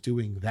security is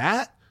doing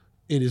that,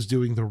 it is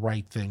doing the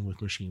right thing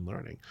with machine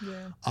learning.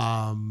 Yeah.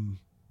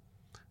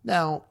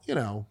 Now,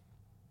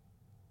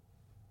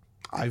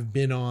 I've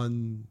been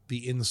on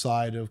the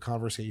inside of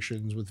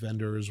conversations with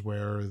vendors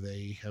where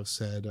they have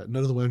said,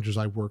 none of the vendors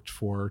I worked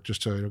for,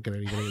 just so I don't get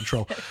anybody in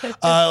trouble.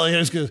 I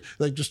was gonna,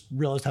 just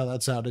realized how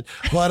that sounded.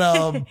 But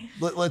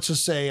let's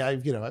just say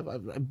I've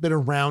been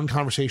around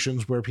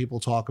conversations where people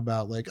talk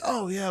about like,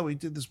 oh yeah, we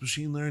did this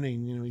machine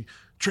learning, we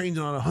trained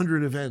on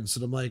 100 events,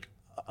 and I'm like,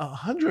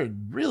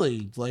 100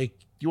 really? Like,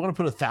 you want to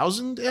put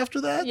 1,000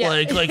 after that? Yeah.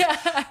 Like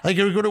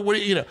we're going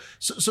to,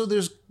 so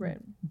there's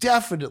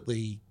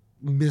definitely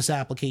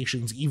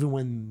misapplications even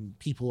when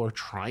people are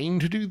trying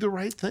to do the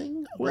right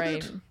thing with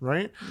it,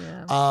 right?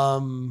 Yeah.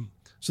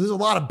 So there's a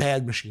lot of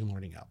bad machine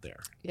learning out there.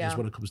 Is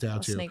what it comes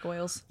down to. Snake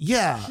oils.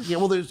 Yeah.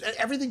 Well, there's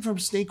everything from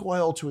snake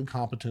oil to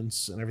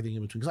incompetence and everything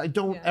in between. Because I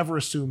don't ever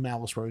assume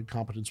malice what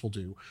incompetence will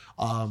do,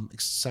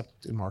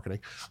 except in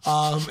marketing.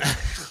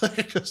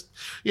 Because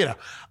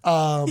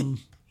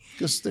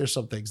there's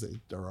some things that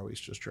are always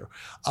just true.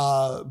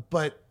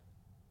 But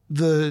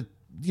the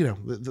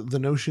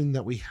notion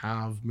that we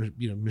have,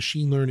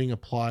 machine learning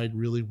applied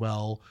really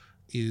well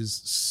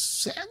is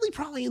sadly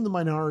probably in the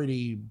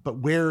minority, but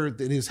where it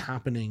is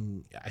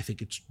happening, I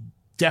think it's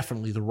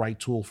definitely the right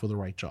tool for the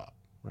right job,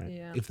 right?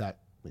 Yeah. If that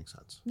makes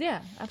sense.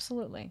 Yeah,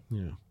 absolutely.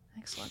 Yeah.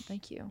 Excellent.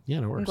 Thank you.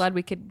 Yeah, no worries. I'm glad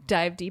we could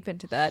dive deep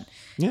into that.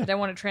 Yeah. But I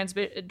want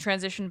to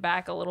transition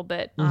back a little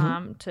bit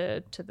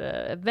to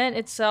the event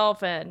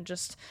itself and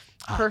just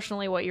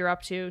personally what you're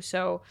up to.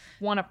 So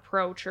one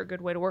approach or a good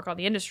way to work on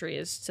the industry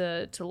is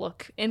to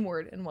look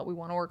inward and what we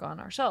want to work on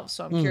ourselves.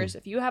 So I'm curious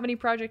if you have any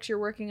projects you're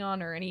working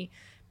on or any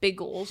big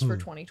goals for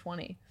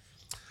 2020.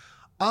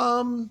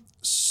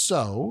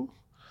 So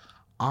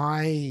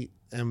I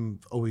am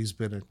always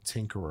been a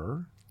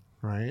tinkerer,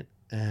 right?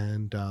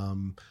 And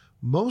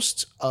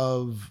most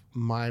of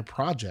my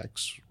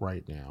projects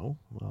right now,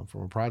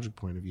 from a project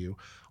point of view,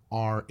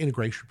 are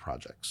integration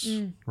projects,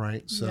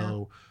 right?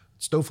 So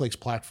Snowflake's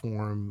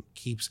platform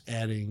keeps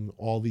adding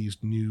all these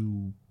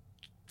new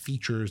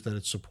features that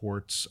it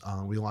supports.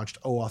 We launched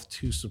OAuth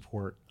 2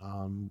 support.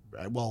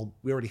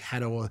 We already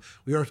had OAuth.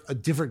 We are a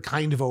different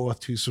kind of OAuth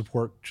 2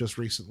 support just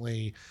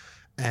recently.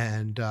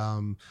 And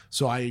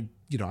so I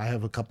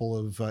have a couple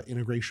of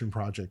integration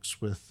projects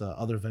with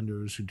other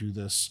vendors who do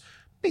this.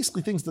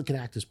 Basically things that can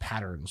act as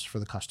patterns for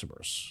the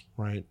customers,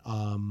 right?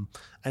 And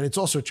it's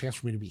also a chance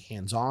for me to be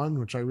hands-on,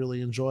 which I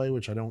really enjoy,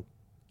 which I don't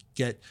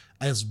get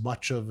as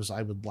much of as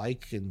I would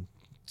like. And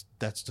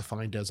that's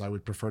defined as I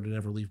would prefer to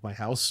never leave my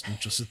house and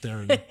just sit there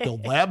and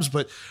build labs.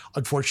 But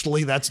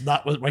unfortunately, that's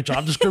not what my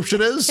job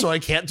description is, so I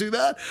can't do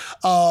that.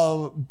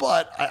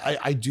 But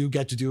I do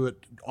get to do it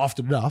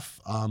often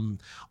enough.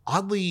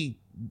 Oddly,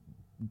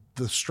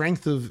 the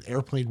strength of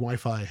airplane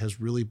Wi-Fi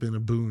has really been a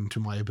boon to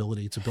my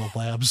ability to build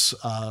labs,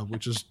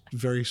 which is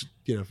very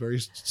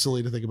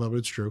silly to think about, but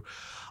it's true.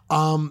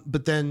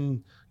 But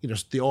then, the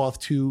OAuth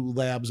 2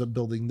 labs, I'm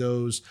building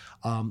those.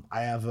 I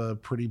have a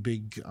pretty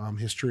big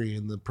history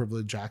in the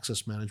privilege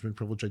access management,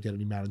 privilege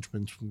identity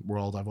management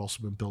world. I've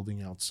also been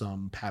building out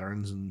some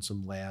patterns and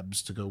some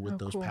labs to go with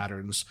those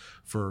patterns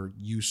for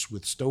use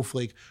with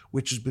Snowflake,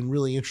 which has been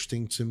really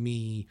interesting to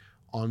me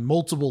on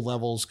multiple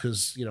levels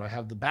because, I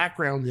have the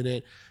background in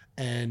it,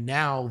 and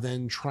now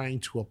then trying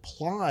to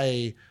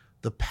apply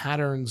the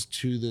patterns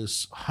to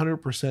this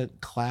 100%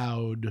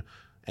 cloud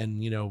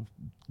and,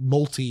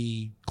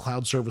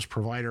 multi-cloud service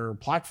provider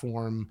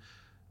platform,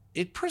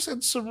 it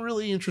presents some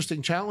really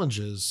interesting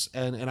challenges.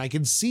 And I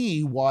can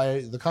see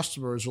why the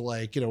customers are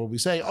like, when we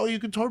say, oh, you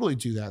can totally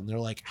do that. And they're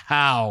like,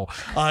 how?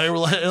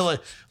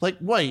 Like,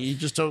 what? You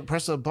just don't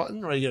press a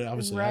button? Right?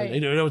 Obviously, I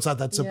know it's not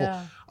that simple.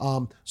 Yeah.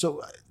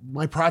 So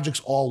my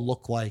projects all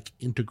look like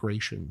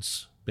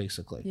integrations,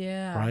 basically.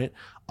 Yeah. Right?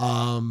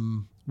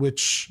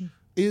 Which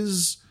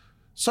is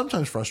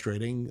sometimes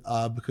frustrating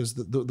because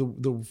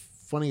the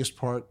funniest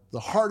part, the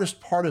hardest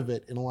part of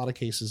it in a lot of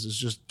cases is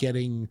just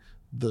getting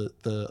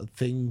the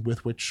thing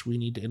with which we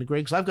need to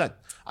integrate. Because I've got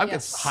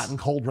hot and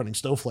cold running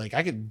Snowflake.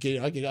 I don't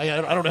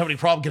have any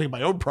problem getting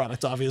my own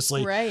product,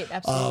 obviously. Right,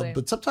 absolutely.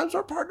 But sometimes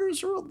our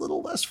partners are a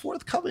little less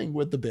forthcoming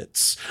with the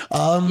bits.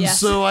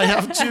 So I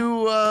have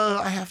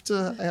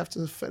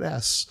to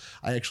finesse.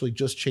 I actually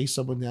just chased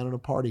someone down at a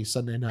party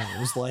Sunday night. It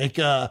was like,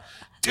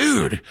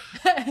 dude,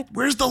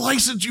 where's the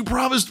license you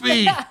promised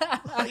me?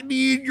 I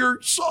need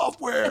your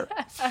software.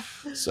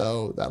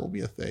 So that'll be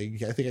a thing.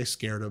 I think I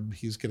scared him.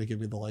 He's going to give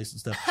me the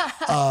license now.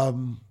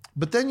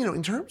 But then,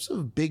 in terms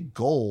of big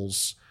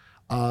goals,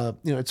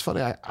 it's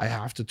funny. I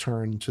have to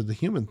turn to the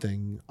human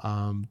thing,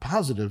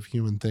 positive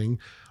human thing.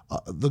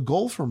 The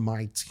goal for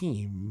my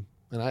team,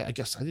 and I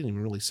guess I didn't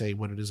even really say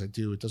what it is I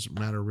do. It doesn't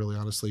matter really,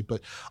 honestly.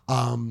 But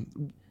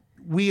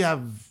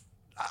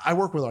I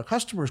work with our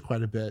customers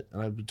quite a bit,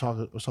 and I was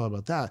talking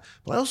about that,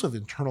 but I also have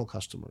internal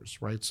customers,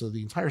 right? So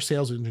the entire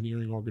sales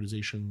engineering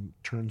organization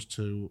turns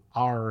to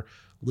our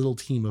little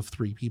team of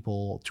 3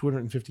 people,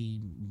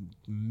 250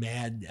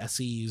 mad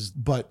SEs.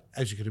 But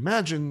as you can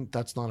imagine,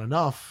 that's not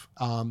enough.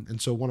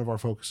 And so one of our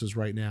focuses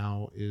right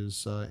now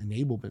is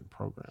enablement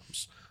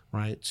programs,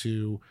 right?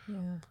 To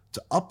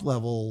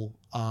up-level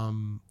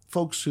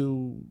folks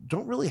who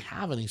don't really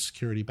have any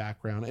security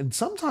background. And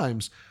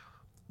sometimes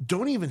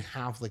don't even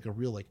have like a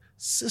real like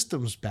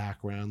systems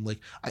background. Like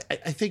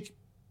I think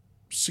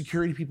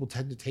security people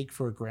tend to take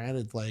for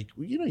granted, like,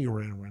 well, you're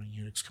running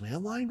a Unix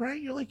command line,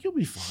 right? You're like, you'll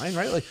be fine,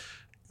 right? Like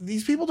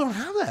these people don't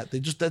have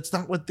that. That's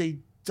not what they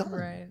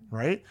done,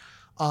 right?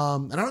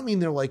 And I don't mean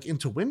they're like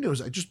into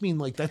Windows. I just mean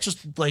like that's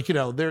just like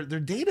they're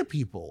data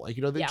people. Like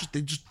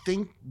they just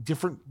think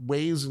different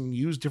ways and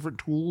use different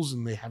tools,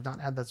 and they have not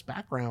had that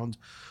background.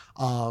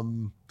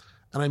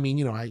 And I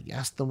mean, I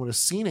asked them what a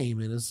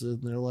CNAME is,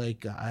 and they're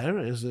like, I don't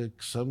know, is it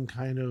some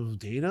kind of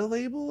data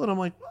label? And I'm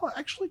like, well,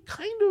 actually,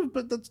 kind of,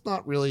 but that's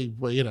not really,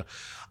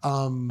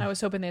 I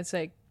was hoping they'd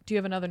say, do you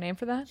have another name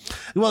for that?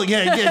 Well,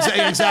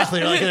 yeah,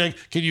 exactly. Like,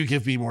 can you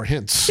give me more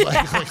hints?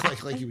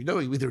 Like you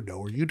either know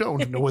or you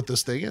don't know what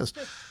this thing is.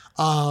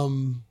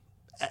 And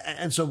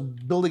so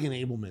building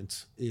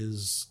enablement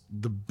is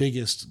the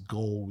biggest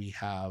goal we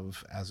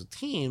have as a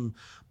team,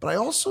 but I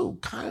also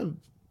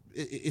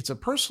it's a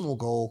personal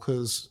goal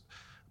because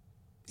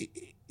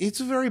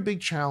it's a very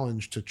big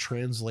challenge to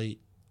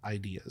translate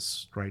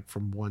ideas, right,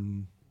 from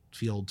one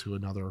field to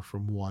another,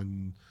 from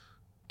one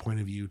point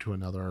of view to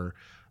another.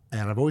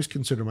 And I've always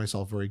considered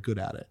myself very good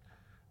at it.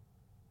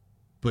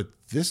 But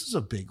this is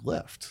a big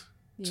lift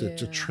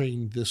to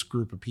train this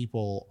group of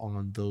people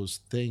on those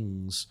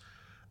things,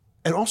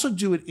 and also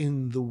do it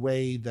in the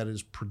way that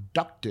is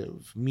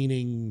productive,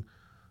 meaning,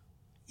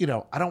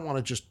 I don't want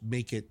to just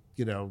make it,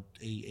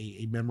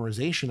 a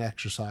memorization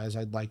exercise.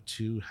 I'd like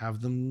to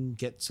have them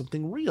get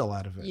something real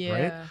out of it,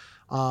 right?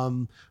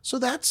 So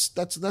that's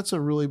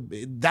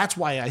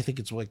why I think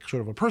it's like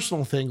sort of a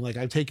personal thing. Like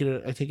I take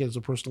it as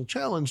a personal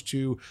challenge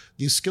to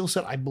the skill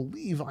set I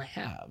believe I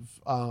have.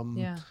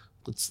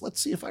 Let's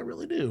see if I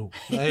really do.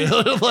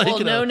 We'll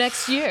know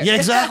next year. Yeah,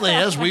 exactly.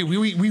 Yes,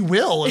 we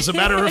will. As a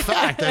matter of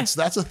fact,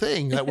 that's a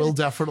thing that we'll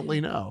definitely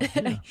know.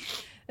 Yeah.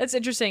 That's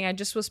interesting. I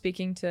just was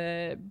speaking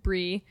to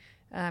Bree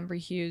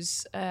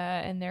Hughes,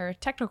 and they're a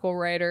technical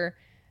writer,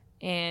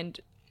 and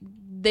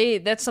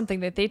that's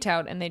something that they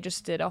tout, and they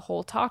just did a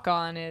whole talk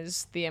on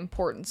is the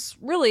importance.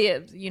 Really,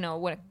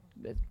 what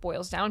it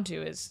boils down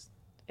to is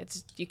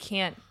you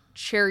can't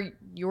share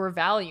your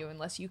value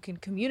unless you can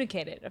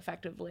communicate it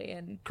effectively.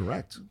 And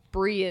correct.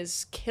 Bree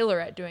is killer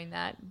at doing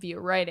that via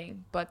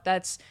writing, but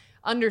that's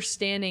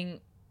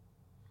understanding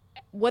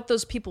what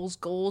those people's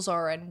goals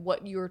are and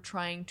what you're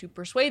trying to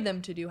persuade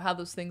them to do, how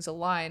those things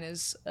align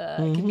is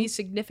can be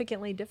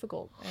significantly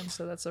difficult. And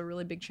so that's a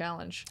really big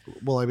challenge.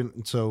 Well,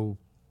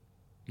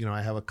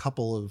 I have a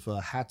couple of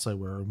hats I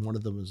wear, and one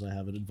of them is I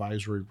have an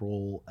advisory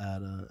role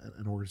at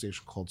an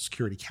organization called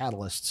Security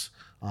Catalysts.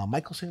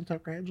 Michael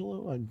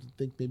Santangelo, I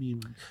think maybe yeah.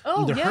 I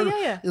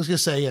was going to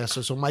say, yeah.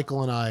 So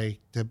Michael and I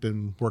have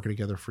been working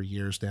together for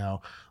years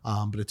now,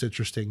 but it's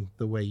interesting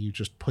the way you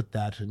just put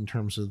that in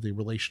terms of the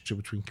relationship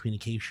between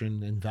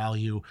communication and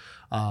value.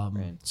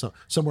 Right. So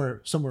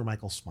somewhere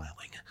Michael's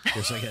smiling.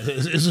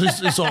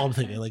 It's all I'm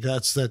thinking. Like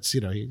that's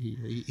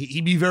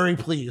he'd be very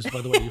pleased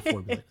by the way you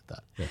formulated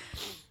that. Yeah.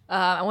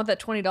 I want that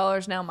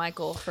 $20 now,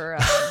 Michael, for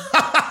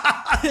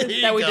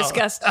that we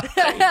discussed.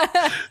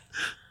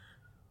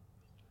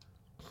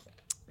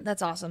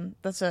 That's awesome.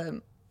 That's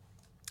a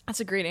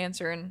great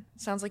answer, and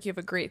it sounds like you have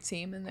a great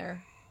team, and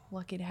they're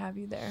lucky to have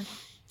you there.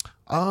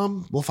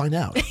 We'll find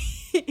out.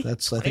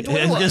 That's I think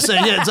I was gonna say,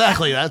 yeah,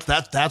 exactly.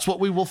 That's what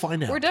we will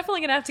find out. We're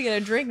definitely gonna have to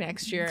get a drink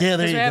next year. Yeah,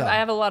 there you go. I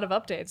have a lot of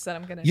updates that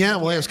I'm gonna. Yeah,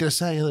 well, I was gonna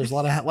say there's a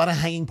lot of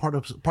hanging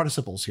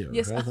participles here.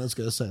 Yes, right? I was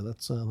gonna say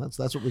that's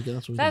what we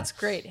get. That's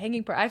great.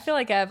 Hanging I feel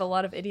like I have a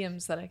lot of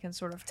idioms that I can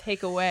sort of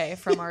take away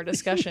from our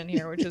discussion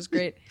here, which is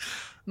great.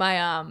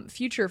 My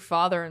future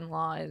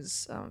father-in-law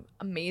is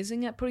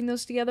amazing at putting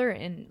those together,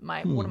 and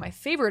one of my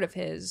favorite of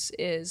his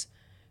is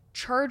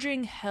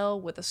charging hell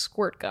with a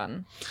squirt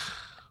gun.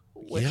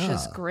 Which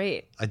is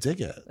great. I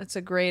dig it. It's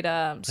a great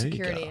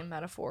security and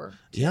metaphor.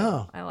 Too.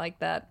 Yeah. I like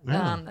that.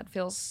 Yeah. That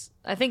feels,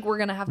 I think we're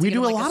going to have to we get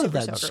do like a lot of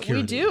that soaker.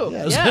 security. We do.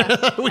 Yes.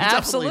 Yeah. We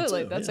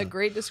absolutely. do. That's a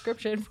great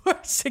description for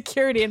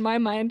security in my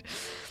mind.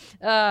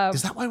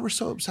 Is that why we're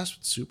so obsessed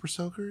with super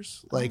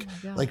soakers? Like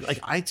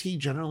IT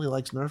generally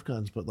likes Nerf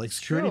guns, but like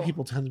security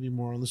people tend to be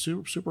more on the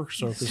super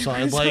soaker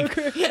side.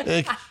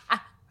 Like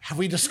have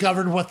we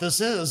discovered what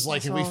this is?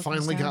 Like, have we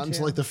finally gotten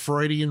to like the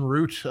Freudian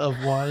root of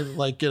why,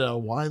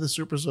 why the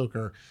super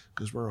soaker?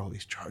 Because we're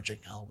always charging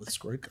hell with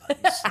squirt guns.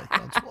 Like,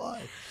 that's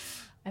why.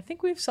 I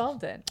think we've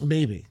solved it.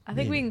 Maybe. I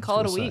think we can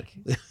call it a week.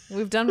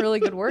 We've done really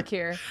good work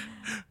here.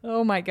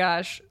 Oh my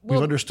gosh.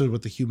 We've understood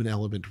what the human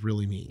element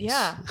really means.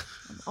 Yeah.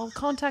 I'll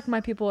contact my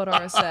people at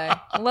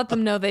RSA and let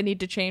them know they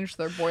need to change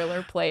their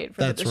boilerplate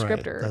for the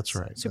descriptor. That's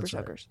right. Super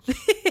soakers.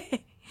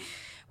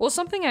 Well,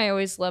 something I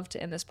always love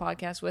to end this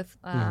podcast with,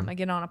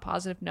 again, on a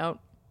positive note,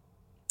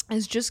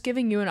 is just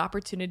giving you an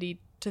opportunity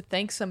to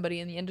thank somebody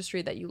in the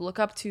industry that you look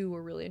up to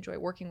or really enjoy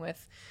working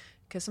with.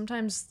 Because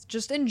sometimes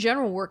just in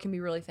general work can be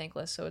really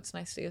thankless. So it's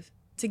nice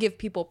to give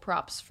people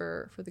props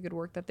for the good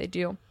work that they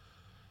do.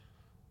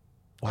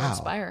 Wow.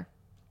 Inspire.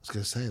 I was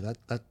going to say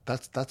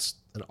that's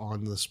an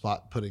on the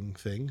spot putting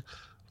thing.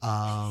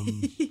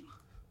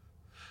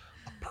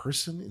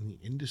 person in the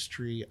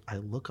industry I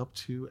look up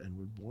to and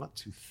would want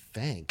to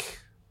thank.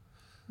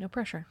 No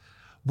pressure.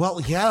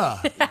 Well,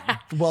 yeah.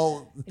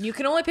 Well, and you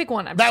can only pick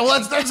one.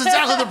 That's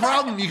exactly the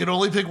problem. You can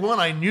only pick one.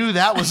 I knew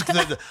that was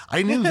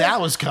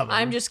coming.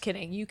 I'm just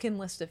kidding. You can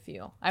list a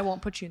few. I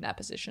won't put you in that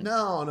position.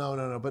 No.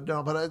 But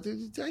I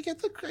get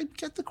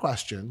the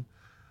question,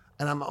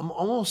 and I'm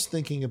almost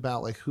thinking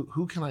about like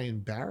who can I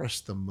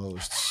embarrass the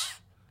most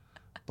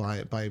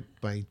by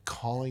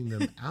calling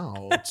them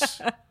out.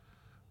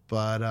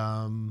 But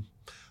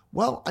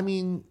well, I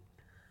mean.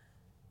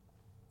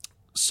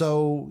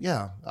 So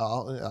yeah,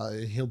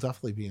 he'll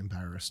definitely be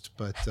embarrassed,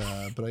 but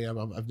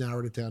I've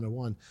narrowed it down to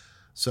one.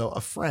 So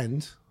a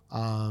friend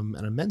and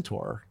a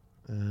mentor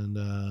and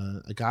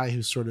a guy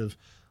who sort of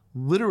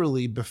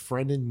literally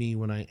befriended me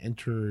when I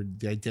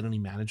entered the identity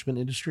management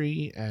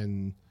industry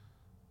and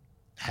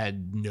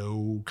had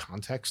no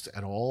context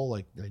at all,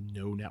 like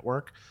no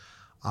network.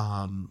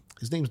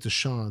 His name is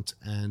Nishant,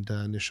 and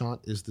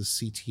Nishant is the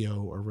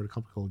CTO over at a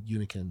company called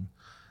Unikin,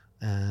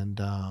 and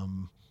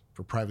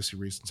for privacy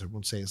reasons, I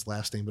won't say his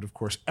last name, but of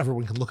course,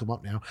 everyone can look him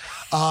up now.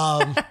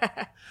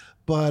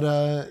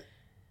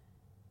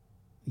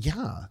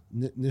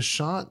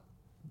 Nishant,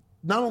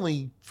 not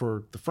only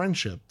for the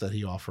friendship that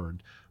he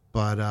offered,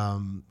 but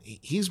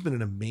he's been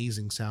an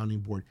amazing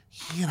sounding board.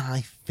 He and I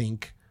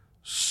think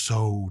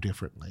so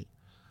differently.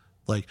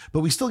 But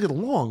we still get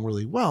along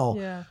really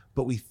well,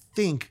 but we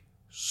think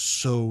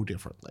so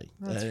differently.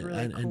 That's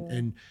really cool.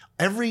 And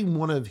every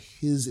one of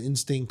his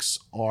instincts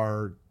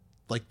are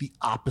like the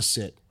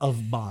opposite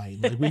of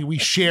mine. Like we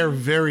share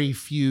very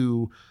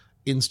few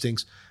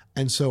instincts.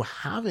 And so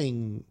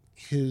having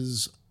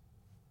his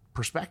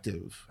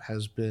perspective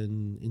has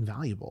been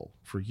invaluable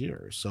for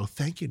years. So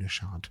thank you,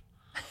 Nishant.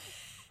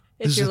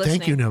 This is a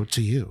thank you note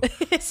to you.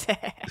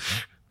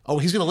 Oh,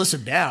 he's going to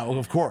listen now,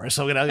 of course.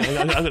 We're going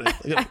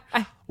to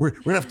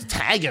have to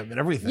tag him and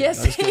everything.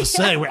 Yes. I was going to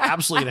say, we're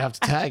absolutely going to have to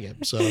tag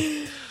him. So.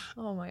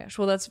 Oh my gosh.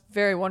 Well, that's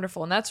very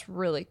wonderful. And that's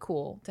really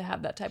cool to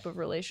have that type of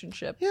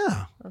relationship.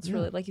 Yeah. That's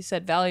really, like you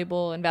said,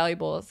 valuable, and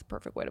valuable is the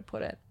perfect way to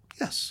put it.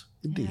 Yes,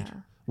 indeed.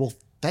 Yeah. Well,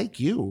 thank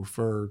you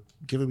for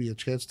giving me a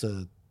chance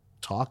to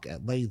talk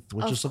at length,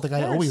 which is something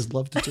course. I always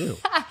love to do.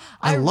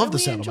 I love really the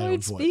sound of my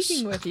own voice.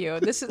 Speaking with you.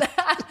 This is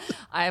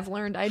I've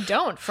learned I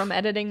don't from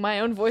editing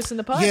my own voice in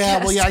the podcast.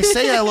 Yeah, well, I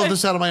say I love the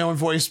sound of my own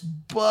voice,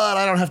 but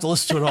I don't have to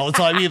listen to it all the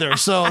time either.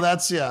 So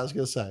that's I was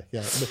gonna say,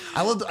 yeah,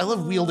 I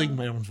love wielding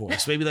my own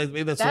voice. Maybe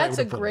that's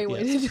a great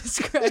way to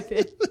describe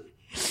it.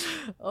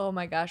 Oh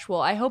my gosh.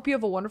 Well, I hope you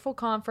have a wonderful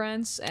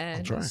conference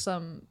and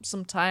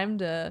some time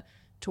to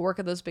work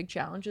at those big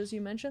challenges you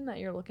mentioned that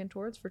you're looking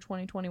towards for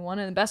 2021.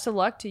 And best of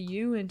luck to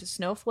you and to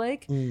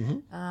Snowflake.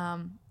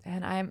 Mm-hmm.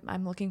 And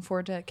I'm looking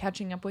forward to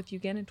catching up with you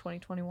again in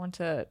 2021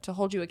 to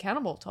hold you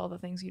accountable to all the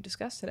things you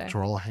discussed today.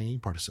 For all the hanging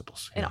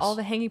participles. And all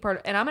the hanging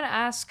part. And I'm going to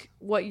ask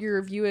what your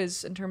view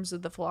is in terms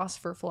of the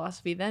philosopher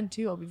philosophy then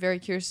too. I'll be very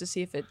curious to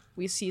see if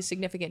we see a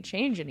significant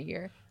change in a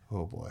year.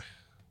 Oh boy.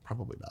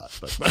 Probably not,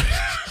 but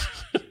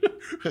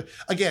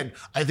again,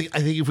 I think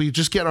if we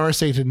just get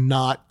RSA to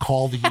not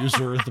call the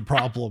user the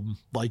problem,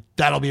 like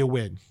that'll be a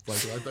win.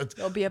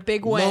 It'll be a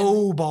big win.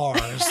 Low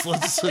bars,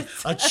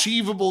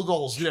 achievable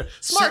goals. Yeah.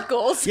 Smart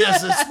goals. Yes,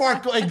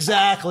 smart goals.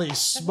 Exactly,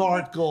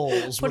 smart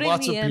goals. Putting with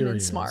lots the of M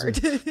periods. in smart.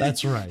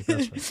 That's right.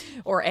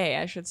 Or A,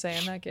 I should say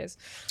in that case.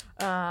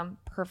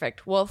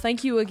 Perfect. Well,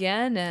 thank you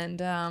again,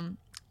 and I'm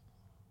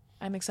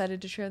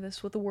excited to share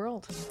this with the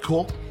world.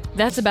 Cool.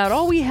 That's about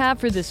all we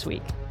have for this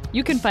week.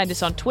 You can find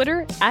us on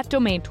Twitter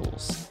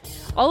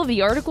 @DomainTools. All of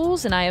the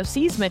articles and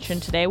IOCs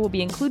mentioned today will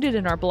be included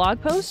in our blog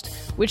post,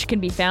 which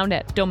can be found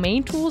at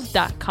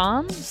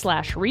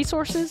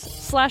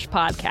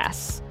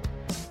domaintools.com/resources/podcasts.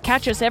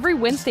 Catch us every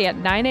Wednesday at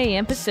 9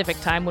 a.m. Pacific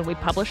time when we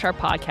publish our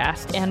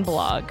podcast and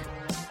blog.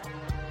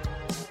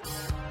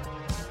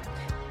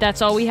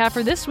 That's all we have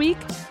for this week.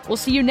 We'll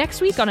see you next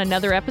week on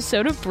another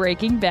episode of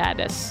Breaking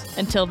Badness.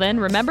 Until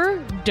then,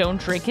 remember, don't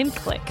drink and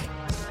click.